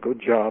had done a good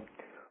job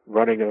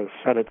running a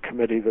Senate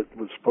committee that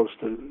was supposed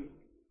to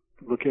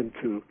look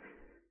into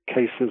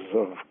cases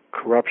of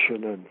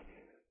corruption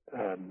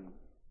and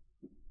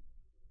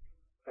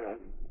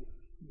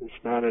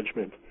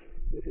mismanagement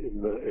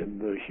in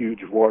the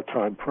huge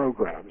wartime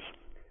programs.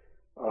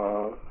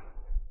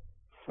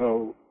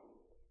 So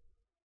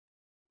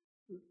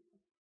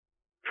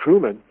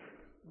Truman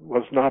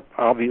was not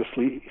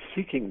obviously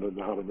seeking the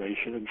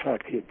nomination. In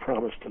fact, he had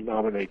promised to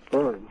nominate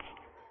Burns.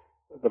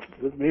 The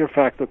mere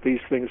fact that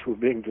these things were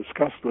being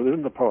discussed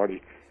within the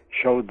party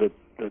showed that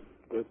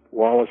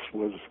Wallace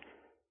was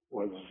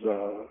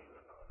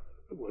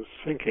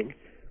sinking.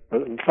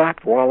 But in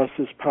fact,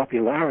 Wallace's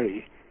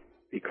popularity,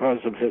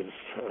 because of his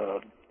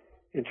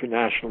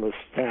internationalist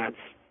stance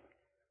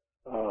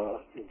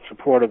in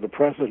support of the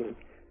president,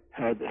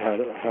 had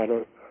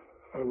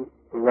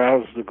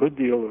aroused a good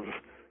deal of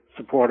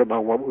support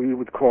among what we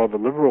would call the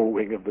liberal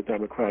wing of the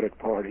Democratic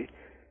Party,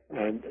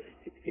 and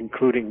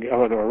including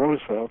Eleanor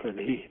Roosevelt. And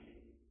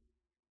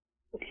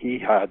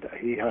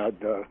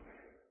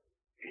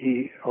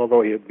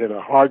although he had been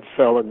a hard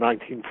sell in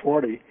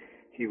 1940,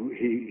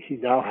 he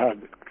now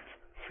had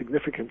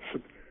significant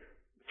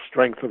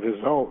strength of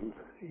his own,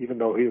 even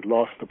though he had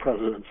lost the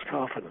president's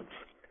confidence.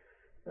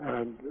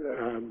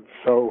 And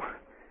so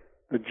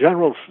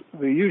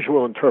the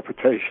usual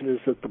interpretation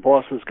is that the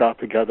bosses got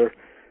together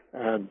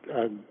and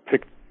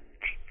picked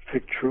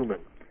Truman.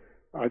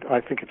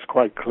 I think it's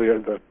quite clear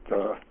that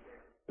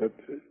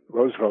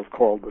Roosevelt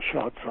called the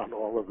shots on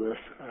all of this,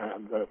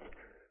 and that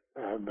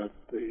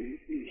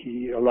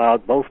he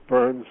allowed both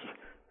Burns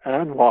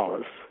and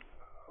Wallace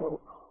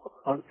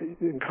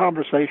in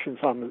conversations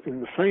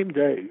in the same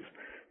days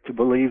to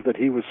believe that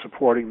he was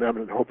supporting them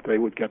and hoped they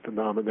would get the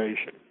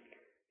nomination.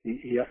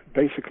 He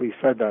basically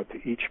said that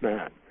to each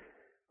man.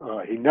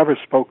 He never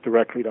spoke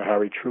directly to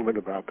Harry Truman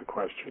about the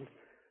question,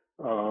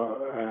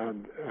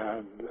 and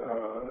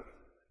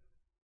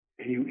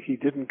he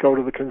didn't go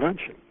to the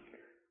convention.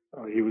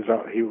 He was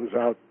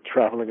out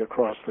traveling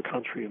across the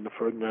country in the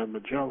Ferdinand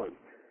Magellan.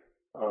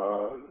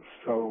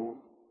 So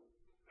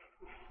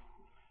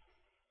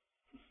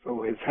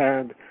his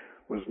hand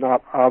was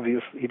not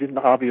obvious. He didn't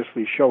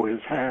obviously show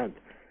his hand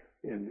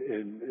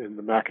in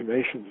the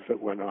machinations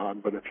that went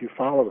on. But if you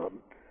follow them,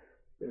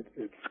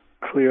 it's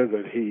clear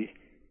that he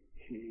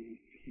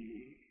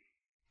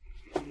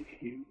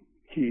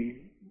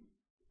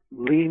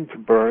leaned to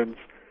Burns,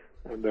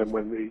 and then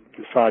when they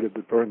decided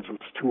that Burns was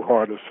too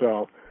hard to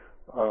sell,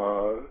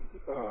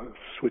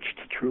 switched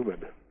to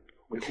Truman,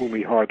 whom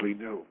he hardly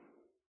knew.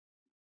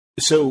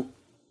 So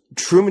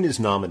Truman is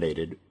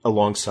nominated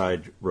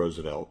alongside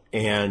Roosevelt,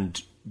 and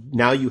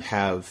now you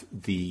have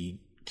the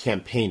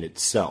campaign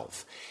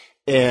itself,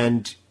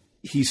 and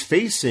he's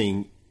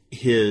facing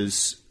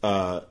his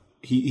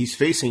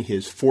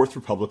fourth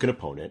Republican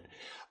opponent,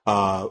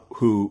 a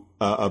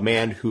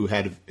man who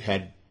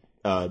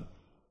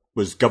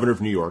was governor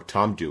of New York,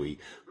 Tom Dewey,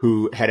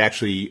 who had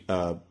actually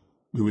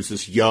who was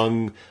this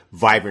young,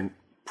 vibrant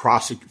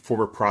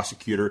former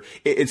prosecutor.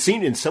 It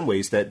seemed in some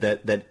ways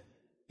that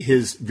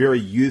his very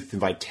youth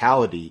and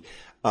vitality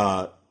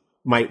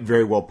might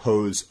very well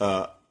pose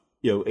a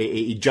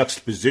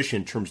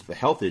juxtaposition in terms of the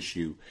health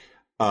issue,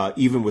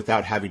 even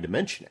without having to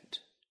mention it.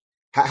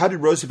 How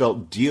did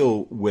Roosevelt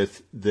deal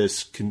with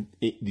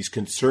these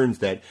concerns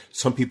that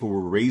some people were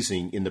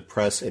raising in the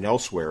press and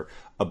elsewhere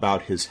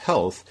about his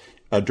health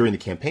during the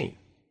campaign?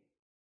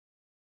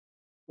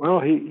 Well,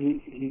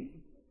 he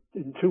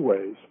in two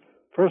ways.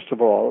 First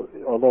of all,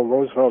 although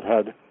Roosevelt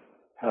had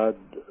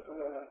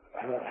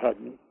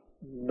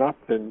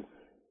not been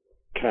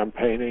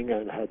campaigning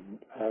and had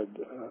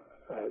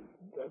a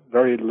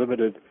very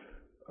limited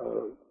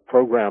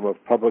program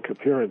of public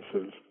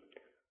appearances,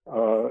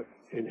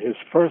 in his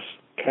first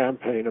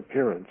campaign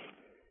appearance,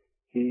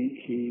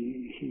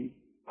 he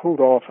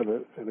pulled off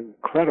an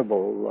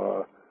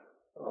incredible,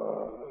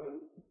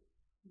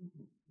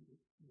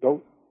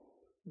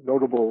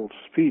 notable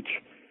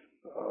speech.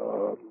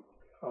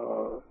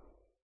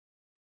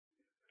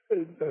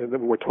 And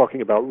then we're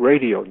talking about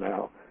radio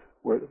now,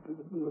 where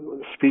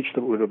a speech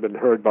that would have been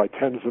heard by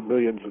tens of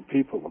millions of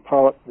people.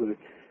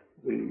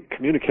 The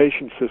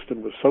communication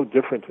system was so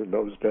different in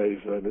those days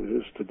than it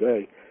is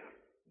today.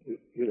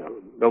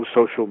 No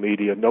social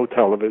media, no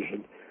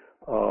television.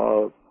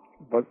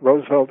 But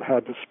Roosevelt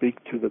had to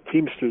speak to the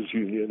Teamsters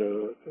Union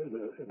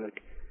in a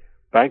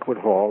banquet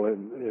hall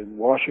in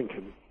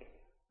Washington,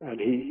 and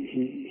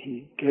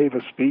he gave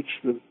a speech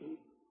that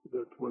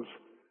was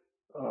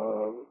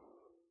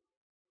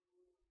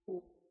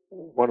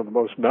one of the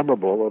most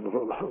memorable of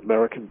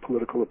American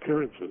political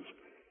appearances.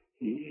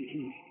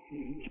 He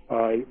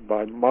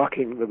by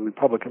mocking the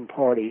Republican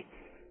Party,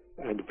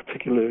 and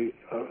particularly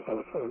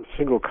a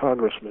single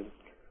congressman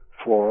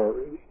for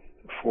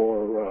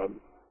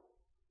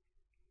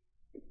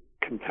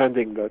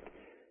contending that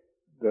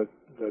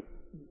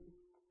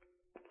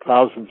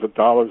thousands of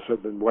dollars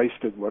had been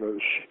wasted when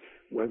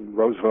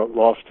Roosevelt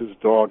lost his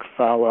dog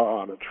Fowler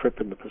on a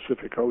trip in the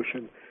Pacific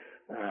Ocean,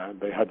 and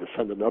they had to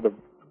send another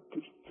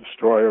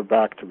destroyer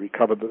back to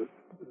recover the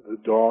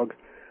dog.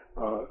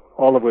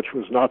 All of which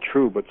was not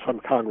true, but some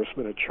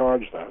congressmen had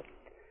charged that.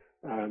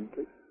 And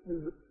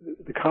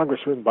the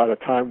congressman, by the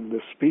time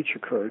this speech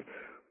occurred,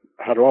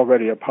 had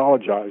already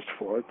apologized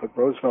for it, but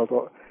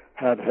Roosevelt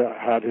had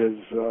his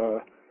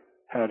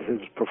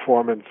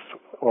performance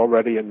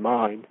already in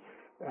mind,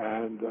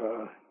 and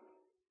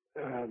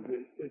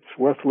it's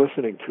worth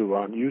listening to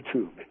on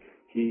YouTube.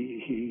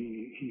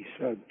 He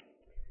said,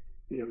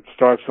 it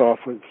starts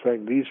off with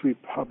saying, "These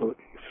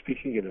Republicans,"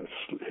 speaking in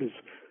his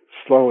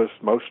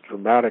slowest, most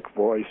dramatic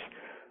voice,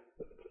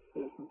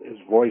 his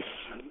voice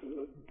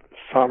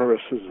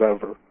sonorous as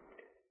ever,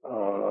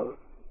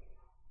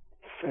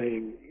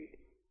 saying,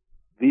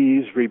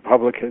 "These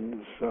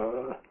Republicans,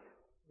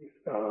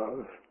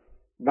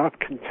 not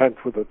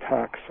content with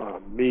attacks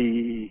on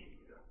me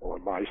or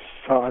my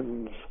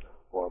sons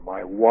or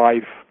my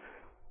wife,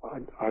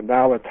 are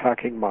now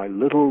attacking my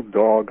little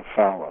dog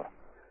Fowler."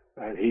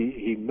 And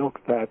he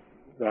milked that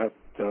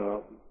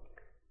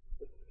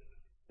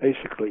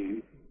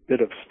basically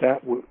bit of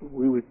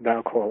we would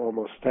now call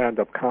almost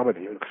stand-up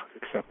comedy,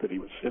 except that he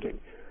was sitting,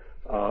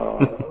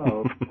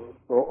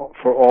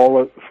 for all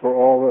that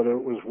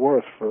it was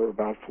worth, for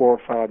about 4 or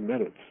 5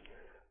 minutes,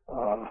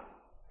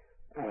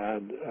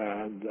 and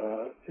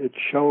it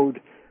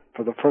showed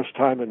for the first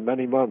time in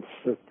many months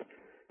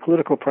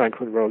political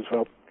Franklin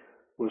Roosevelt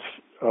was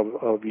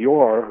of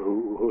yore,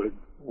 who had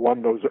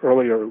won those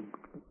earlier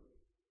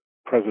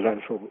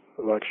presidential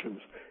elections,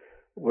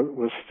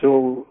 was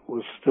still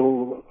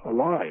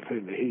alive,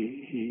 and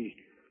he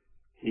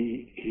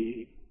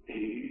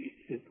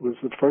it was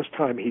the first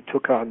time he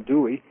took on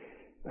Dewey,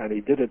 and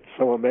he did it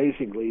so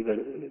amazingly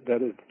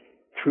that it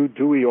threw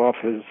Dewey off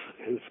his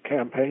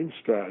campaign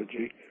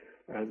strategy.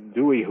 And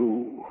Dewey,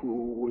 who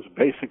was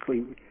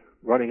basically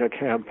running a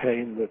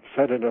campaign that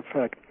said, in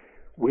effect,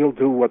 we'll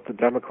do what the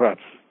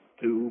Democrats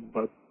do,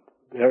 but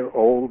they're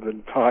old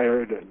and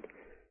tired, and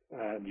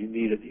you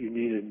need a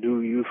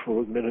new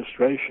youthful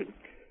administration.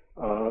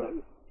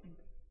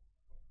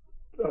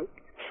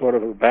 Sort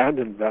of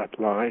abandoned that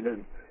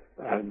line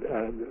and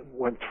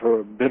went for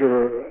a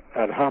bitter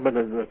ad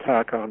hominem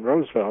attack on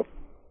Roosevelt.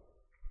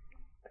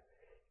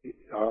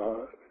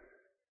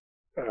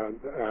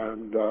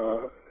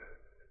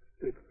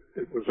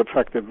 It was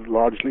effective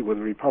largely with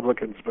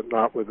Republicans, but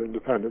not with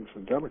independents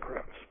and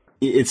Democrats.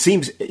 It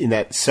seems in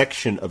that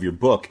section of your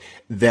book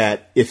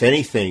that, if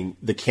anything,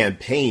 the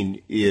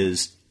campaign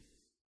is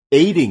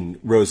aiding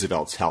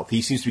Roosevelt's health.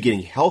 He seems to be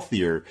getting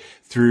healthier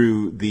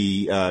through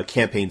the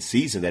campaign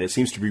season, that it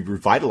seems to be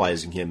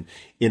revitalizing him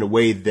in a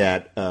way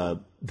that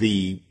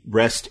the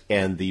rest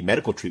and the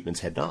medical treatments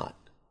had not.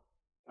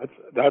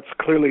 That's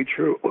clearly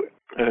true.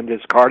 And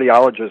his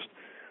cardiologist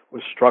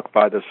was struck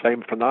by the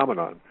same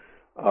phenomenon.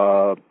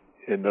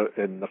 In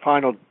the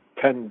final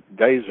 10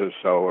 days or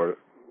so, or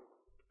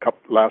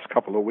last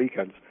couple of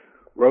weekends,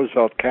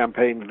 Roosevelt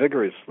campaigned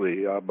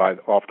vigorously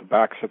off the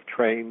backs of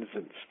trains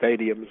and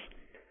stadiums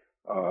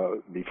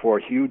before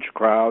huge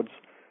crowds,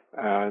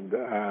 and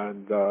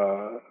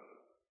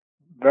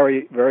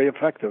very, very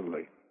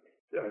effectively.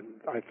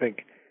 And I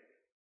think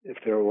if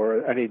there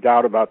were any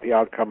doubt about the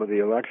outcome of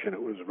the election,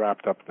 it was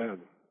wrapped up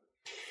then.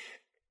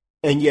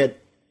 And yet,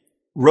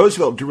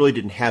 Roosevelt really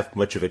didn't have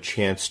much of a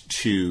chance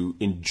to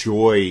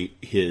enjoy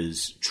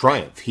his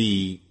triumph.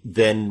 He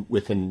then,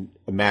 within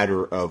a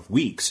matter of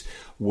weeks,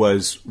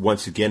 was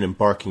once again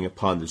embarking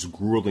upon this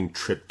grueling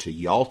trip to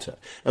Yalta.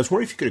 I was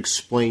wondering if you could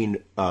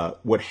explain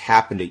what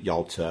happened at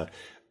Yalta,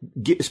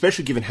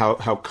 especially given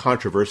how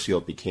controversial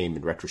it became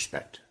in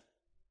retrospect.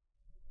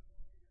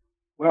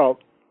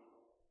 Well,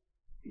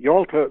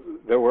 Yalta,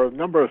 there were a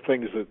number of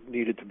things that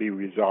needed to be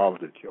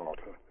resolved at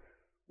Yalta.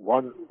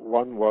 One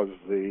was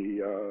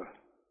any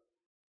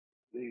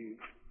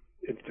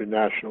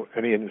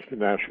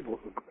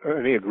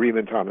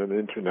agreement on an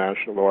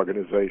international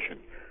organization,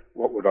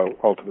 what would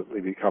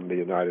ultimately become the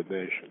United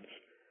Nations.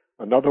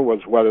 Another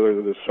was whether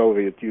the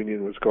Soviet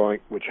Union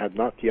which had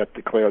not yet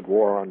declared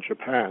war on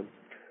Japan,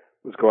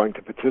 was going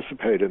to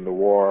participate in the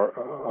war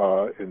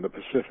in the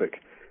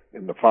Pacific,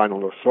 in the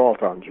final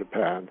assault on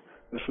Japan.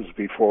 This was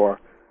before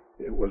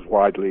it was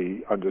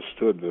widely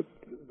understood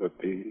that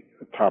the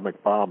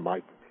atomic bomb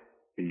might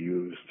be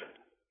used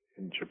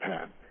in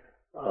Japan.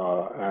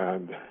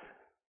 And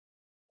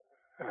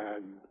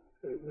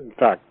in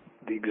fact,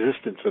 the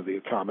existence of the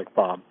atomic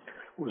bomb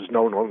was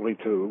known only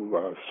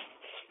to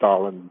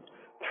Stalin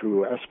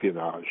through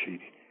espionage.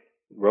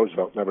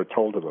 Roosevelt never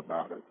told him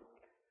about it.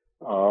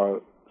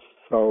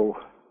 So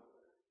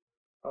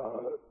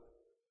the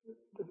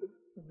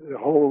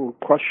whole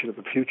question of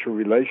the future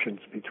relations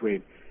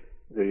between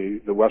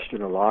the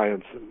Western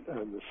Alliance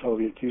and the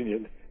Soviet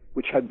Union,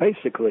 which had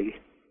basically,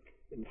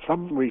 in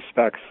some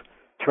respects,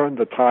 turned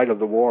the tide of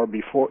the war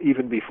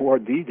even before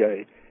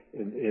D-Day,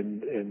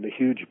 in the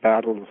huge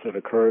battles that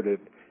occurred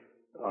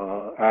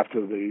after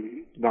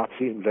the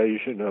Nazi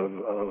invasion of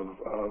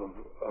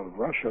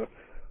Russia.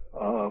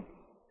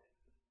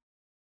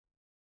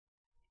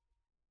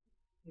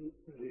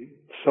 The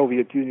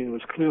Soviet Union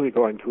was clearly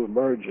going to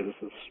emerge as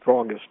the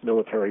strongest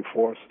military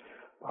force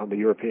on the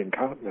European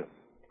continent.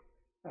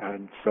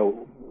 And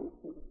so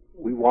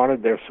we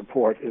wanted their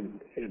support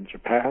in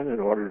Japan in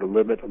order to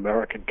limit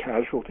American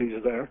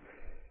casualties there.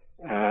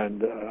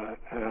 And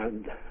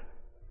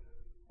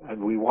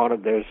we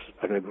wanted there's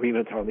an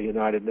agreement on the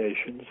United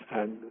Nations,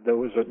 and there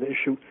was an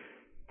issue.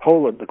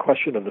 Poland, the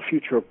question of the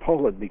future of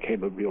Poland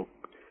became a real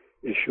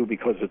issue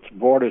because its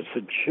borders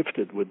had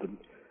shifted with the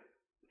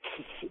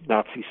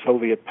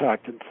Nazi-Soviet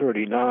pact in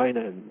 '39,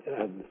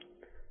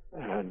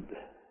 and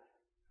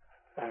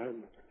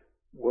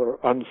were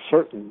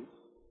uncertain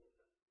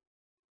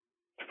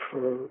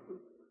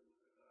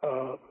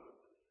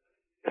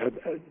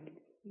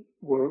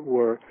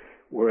were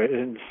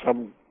in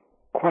some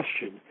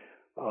question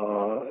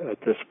at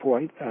this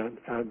point, and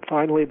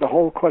finally the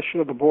whole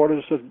question of the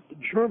borders of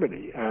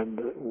Germany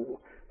and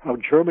how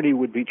Germany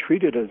would be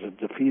treated as a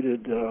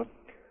defeated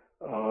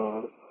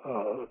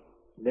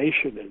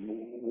nation, and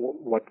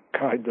what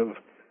kind of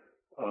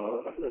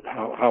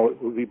how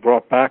it would be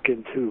brought back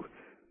into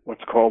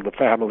what's called the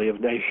family of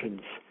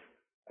nations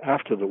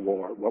after the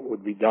war. What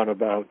would be done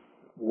about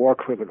war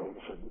criminals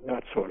and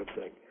that sort of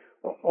thing.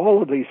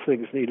 All of these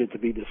things needed to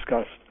be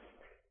discussed,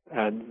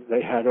 and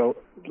they had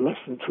less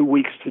than 2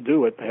 weeks to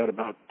do it. They had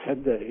about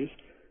 10 days,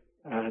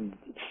 and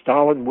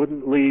Stalin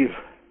wouldn't leave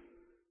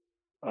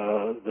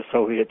the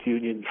Soviet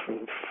Union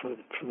for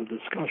the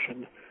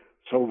discussion.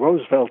 So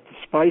Roosevelt,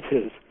 despite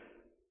his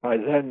by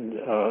then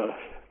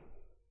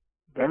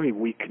very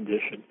weak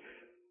condition,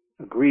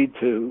 agreed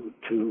to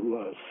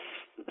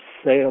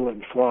sail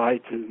and fly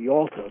to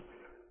Yalta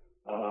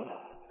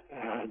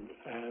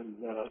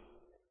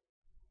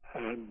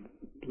and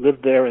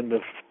lived there in the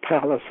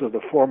palace of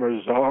the former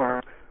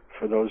Tsar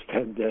for those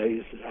 10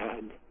 days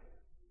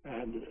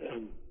and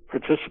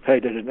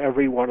participated in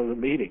every one of the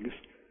meetings.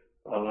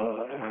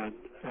 And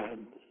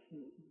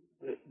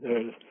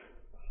there's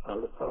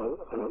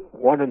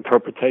one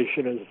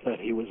interpretation is that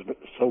he was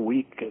so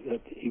weak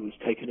that he was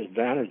taken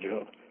advantage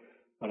of.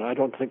 But I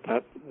don't think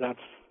that's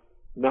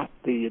not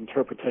the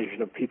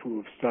interpretation of people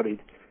who've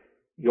studied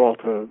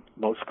Yalta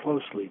most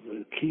closely.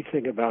 The key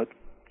thing about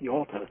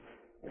Yalta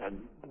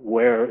and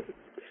where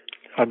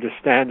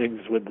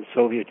understandings with the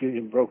Soviet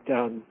Union broke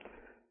down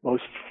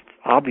most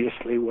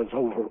obviously was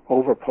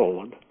over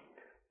Poland,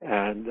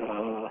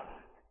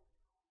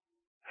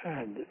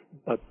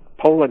 but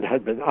Poland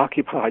had been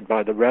occupied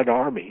by the Red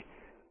Army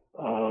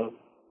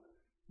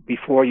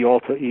before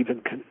Yalta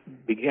even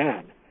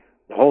began.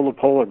 The whole of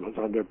Poland was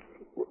under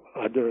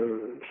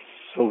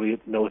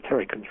Soviet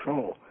military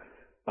control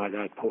by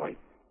that point,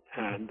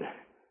 and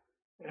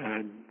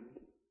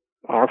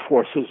our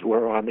forces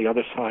were on the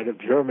other side of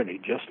Germany,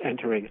 just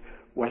entering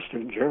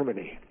Western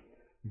Germany.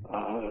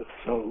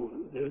 So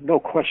there's no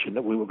question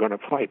that we were going to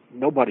fight.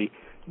 Nobody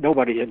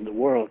in the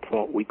world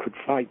thought we could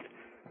fight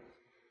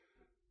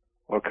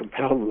or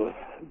compel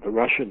the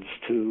Russians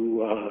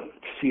to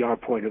see our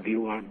point of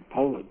view on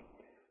Poland.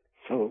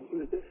 So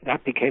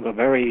that became a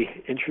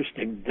very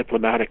interesting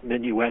diplomatic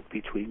minuet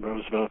between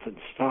Roosevelt and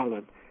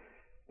Stalin.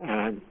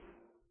 And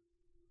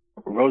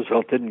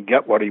Roosevelt didn't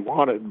get what he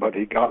wanted, but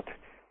he got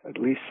at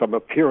least some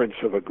appearance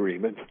of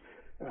agreement,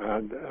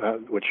 and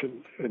which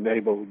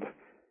enabled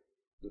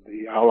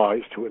the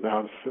Allies to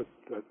announce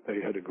that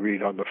they had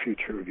agreed on the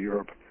future of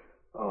Europe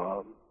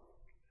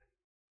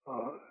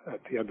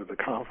at the end of the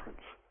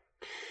conference.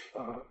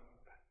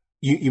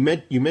 You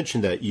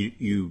mentioned that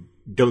you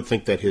don't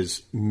think that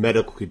his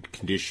medical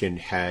condition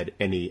had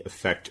any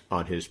effect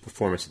on his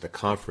performance at the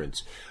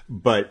conference,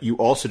 but you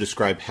also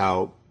describe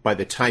how by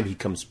the time he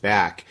comes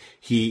back,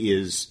 he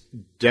is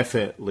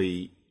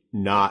definitely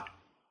not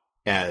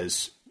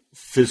as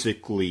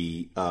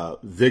physically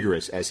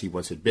vigorous as he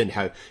once had been.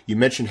 How you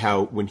mentioned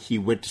how when he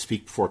went to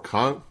speak before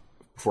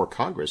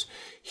Congress,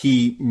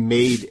 he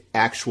made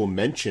actual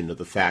mention of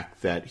the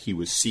fact that he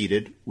was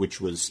seated, which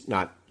was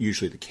not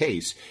usually the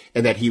case,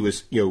 and that he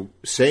was,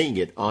 saying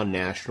it on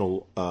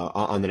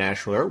on the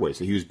national airways.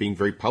 That he was being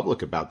very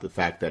public about the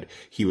fact that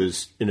he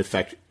was, in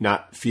effect,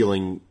 not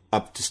feeling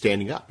up to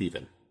standing up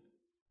even.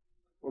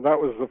 Well,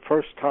 that was the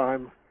first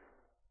time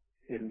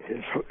in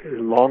his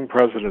long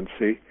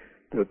presidency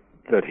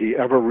that he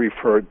ever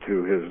referred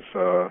to his.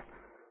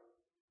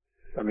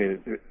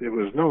 It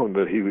was known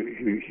that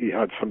he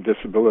had some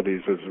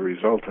disabilities as a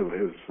result of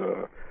his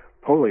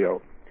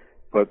polio,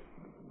 but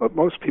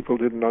most people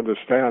didn't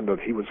understand that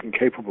he was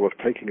incapable of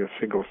taking a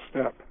single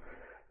step,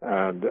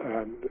 and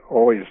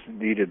always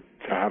needed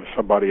to have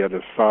somebody at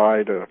his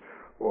side,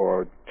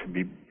 or to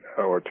be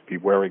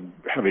wearing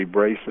heavy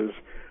braces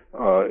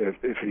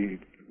if he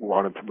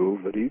wanted to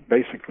move. That he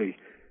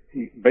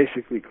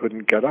basically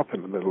couldn't get up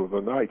in the middle of the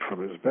night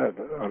from his bed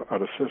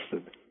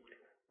unassisted,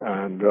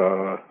 and.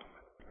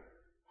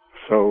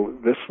 So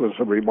this was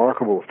a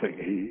remarkable thing.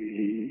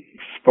 He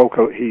spoke.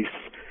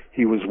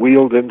 He was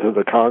wheeled into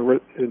the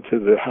Congress, into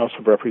the House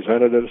of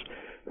Representatives,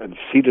 and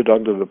seated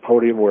under the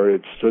podium where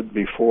it stood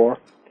before.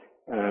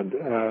 And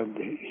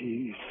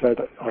he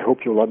said, "I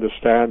hope you'll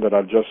understand that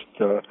I've just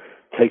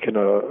taken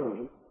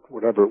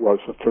whatever it was,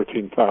 a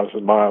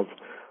 13,000-mile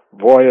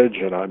voyage,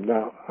 and I'm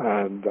now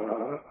and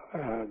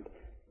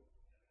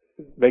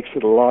it makes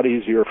it a lot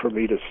easier for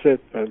me to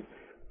sit than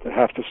to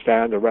have to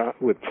stand around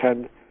with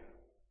 10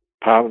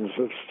 pounds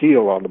of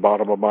steel on the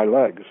bottom of my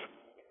legs."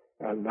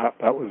 And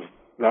that was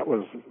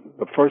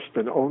the first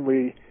and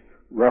only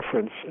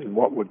reference in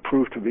what would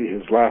prove to be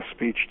his last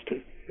speech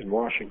in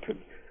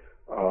Washington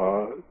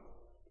to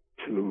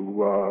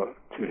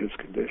his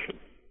condition.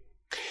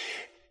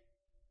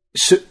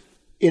 So,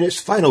 in his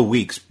final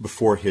weeks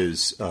before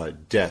his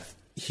death,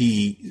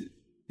 he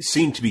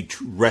seemed to be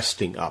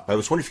resting up. I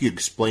was wondering if you could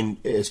explain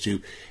as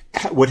to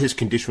what his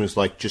condition was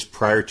like just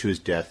prior to his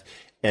death,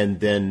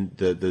 and then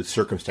the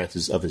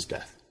circumstances of his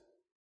death.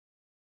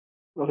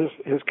 Well,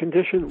 his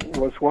condition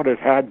was what it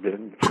had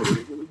been for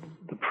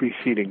the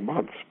preceding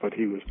months, but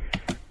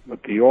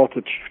the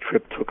Yalta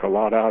trip took a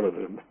lot out of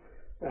him,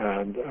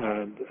 and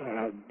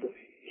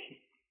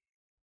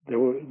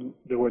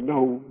there were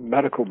no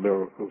medical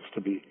miracles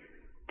to be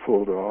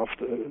pulled off.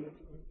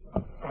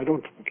 I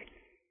don't think.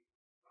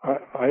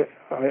 I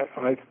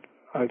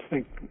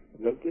think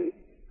that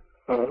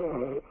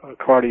a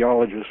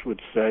cardiologist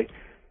would say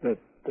that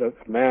a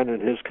man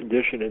in his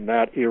condition in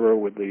that era,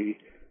 with the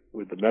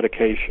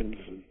medications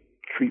and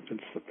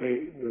treatments that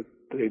the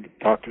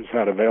doctors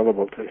had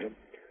available to him,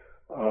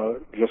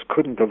 just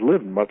couldn't have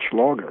lived much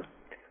longer.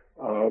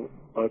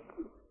 But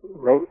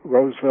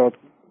Roosevelt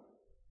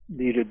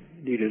needed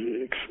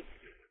to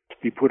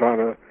be put on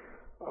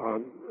a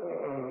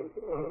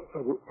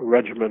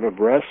regimen of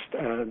rest,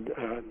 and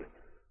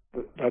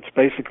that's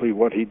basically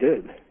what he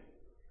did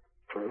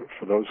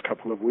for those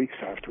couple of weeks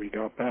after he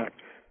got back.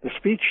 The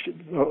speech,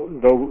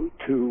 though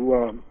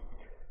to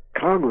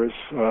Congress,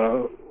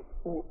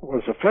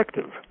 was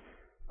effective.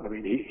 I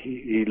mean,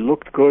 he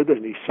looked good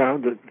and he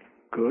sounded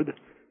good.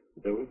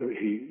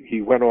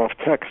 He went off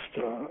text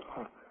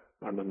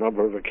on a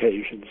number of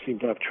occasions.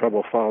 Seemed to have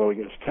trouble following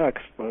his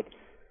text, but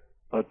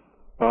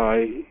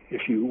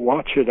if you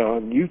watch it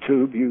on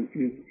YouTube,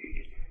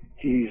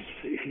 he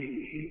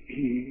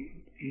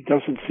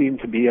doesn't seem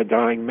to be a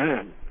dying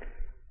man.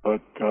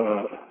 But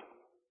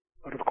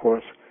of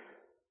course,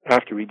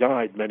 after he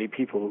died, many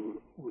people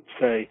would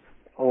say,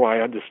 "Oh, I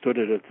understood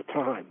it at the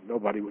time."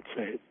 Nobody would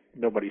say it.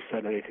 Nobody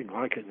said anything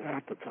like it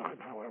at the time,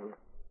 however.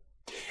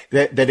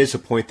 That is a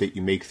point that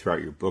you make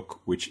throughout your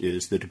book, which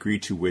is the degree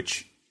to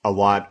which a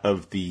lot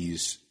of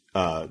these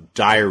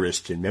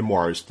diarists and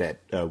memoirs that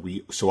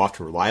we so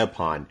often rely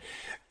upon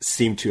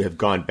seem to have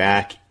gone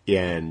back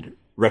and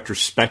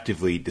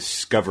retrospectively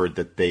discovered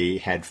that they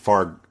had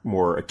far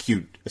more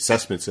acute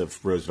assessments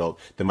of Roosevelt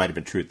than might have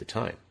been true at the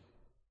time.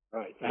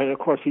 Right, and of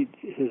course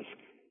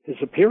his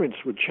appearance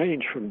would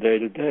change from day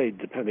to day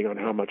depending on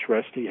how much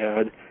rest he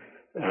had,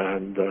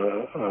 and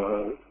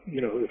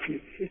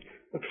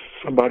if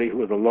somebody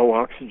with a low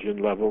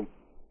oxygen level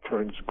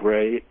turns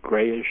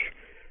grayish,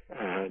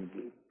 and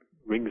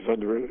rings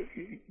under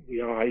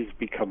the eyes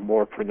become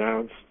more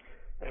pronounced,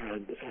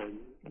 and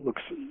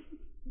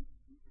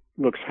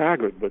looks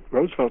haggard. But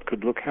Roosevelt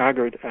could look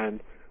haggard and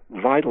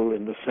vital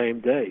in the same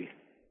day,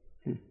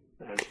 and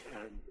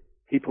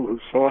people who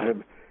saw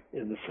him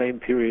in the same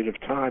period of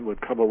time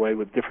would come away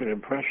with different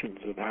impressions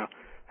of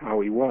how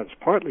he was,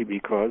 partly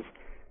because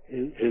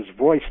his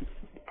voice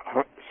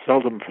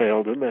seldom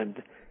failed him,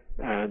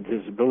 and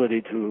his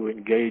ability to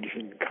engage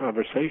in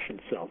conversation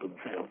seldom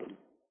failed him.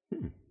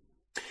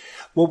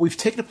 Well, we've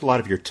taken up a lot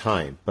of your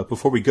time, but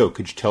before we go,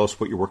 could you tell us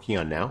what you're working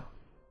on now?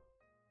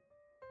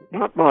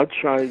 Not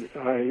much. I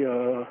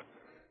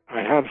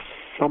have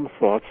some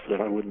thoughts that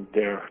I wouldn't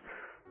dare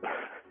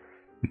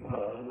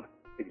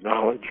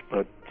acknowledge,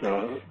 but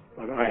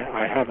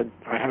I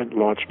haven't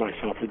launched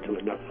myself into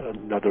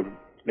another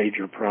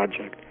major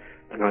project,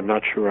 and I'm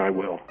not sure I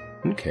will.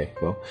 Okay,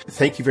 well,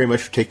 thank you very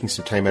much for taking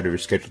some time out of your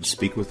schedule to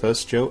speak with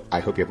us, Joe. I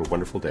hope you have a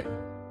wonderful day.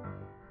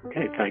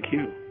 Okay, thank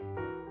you.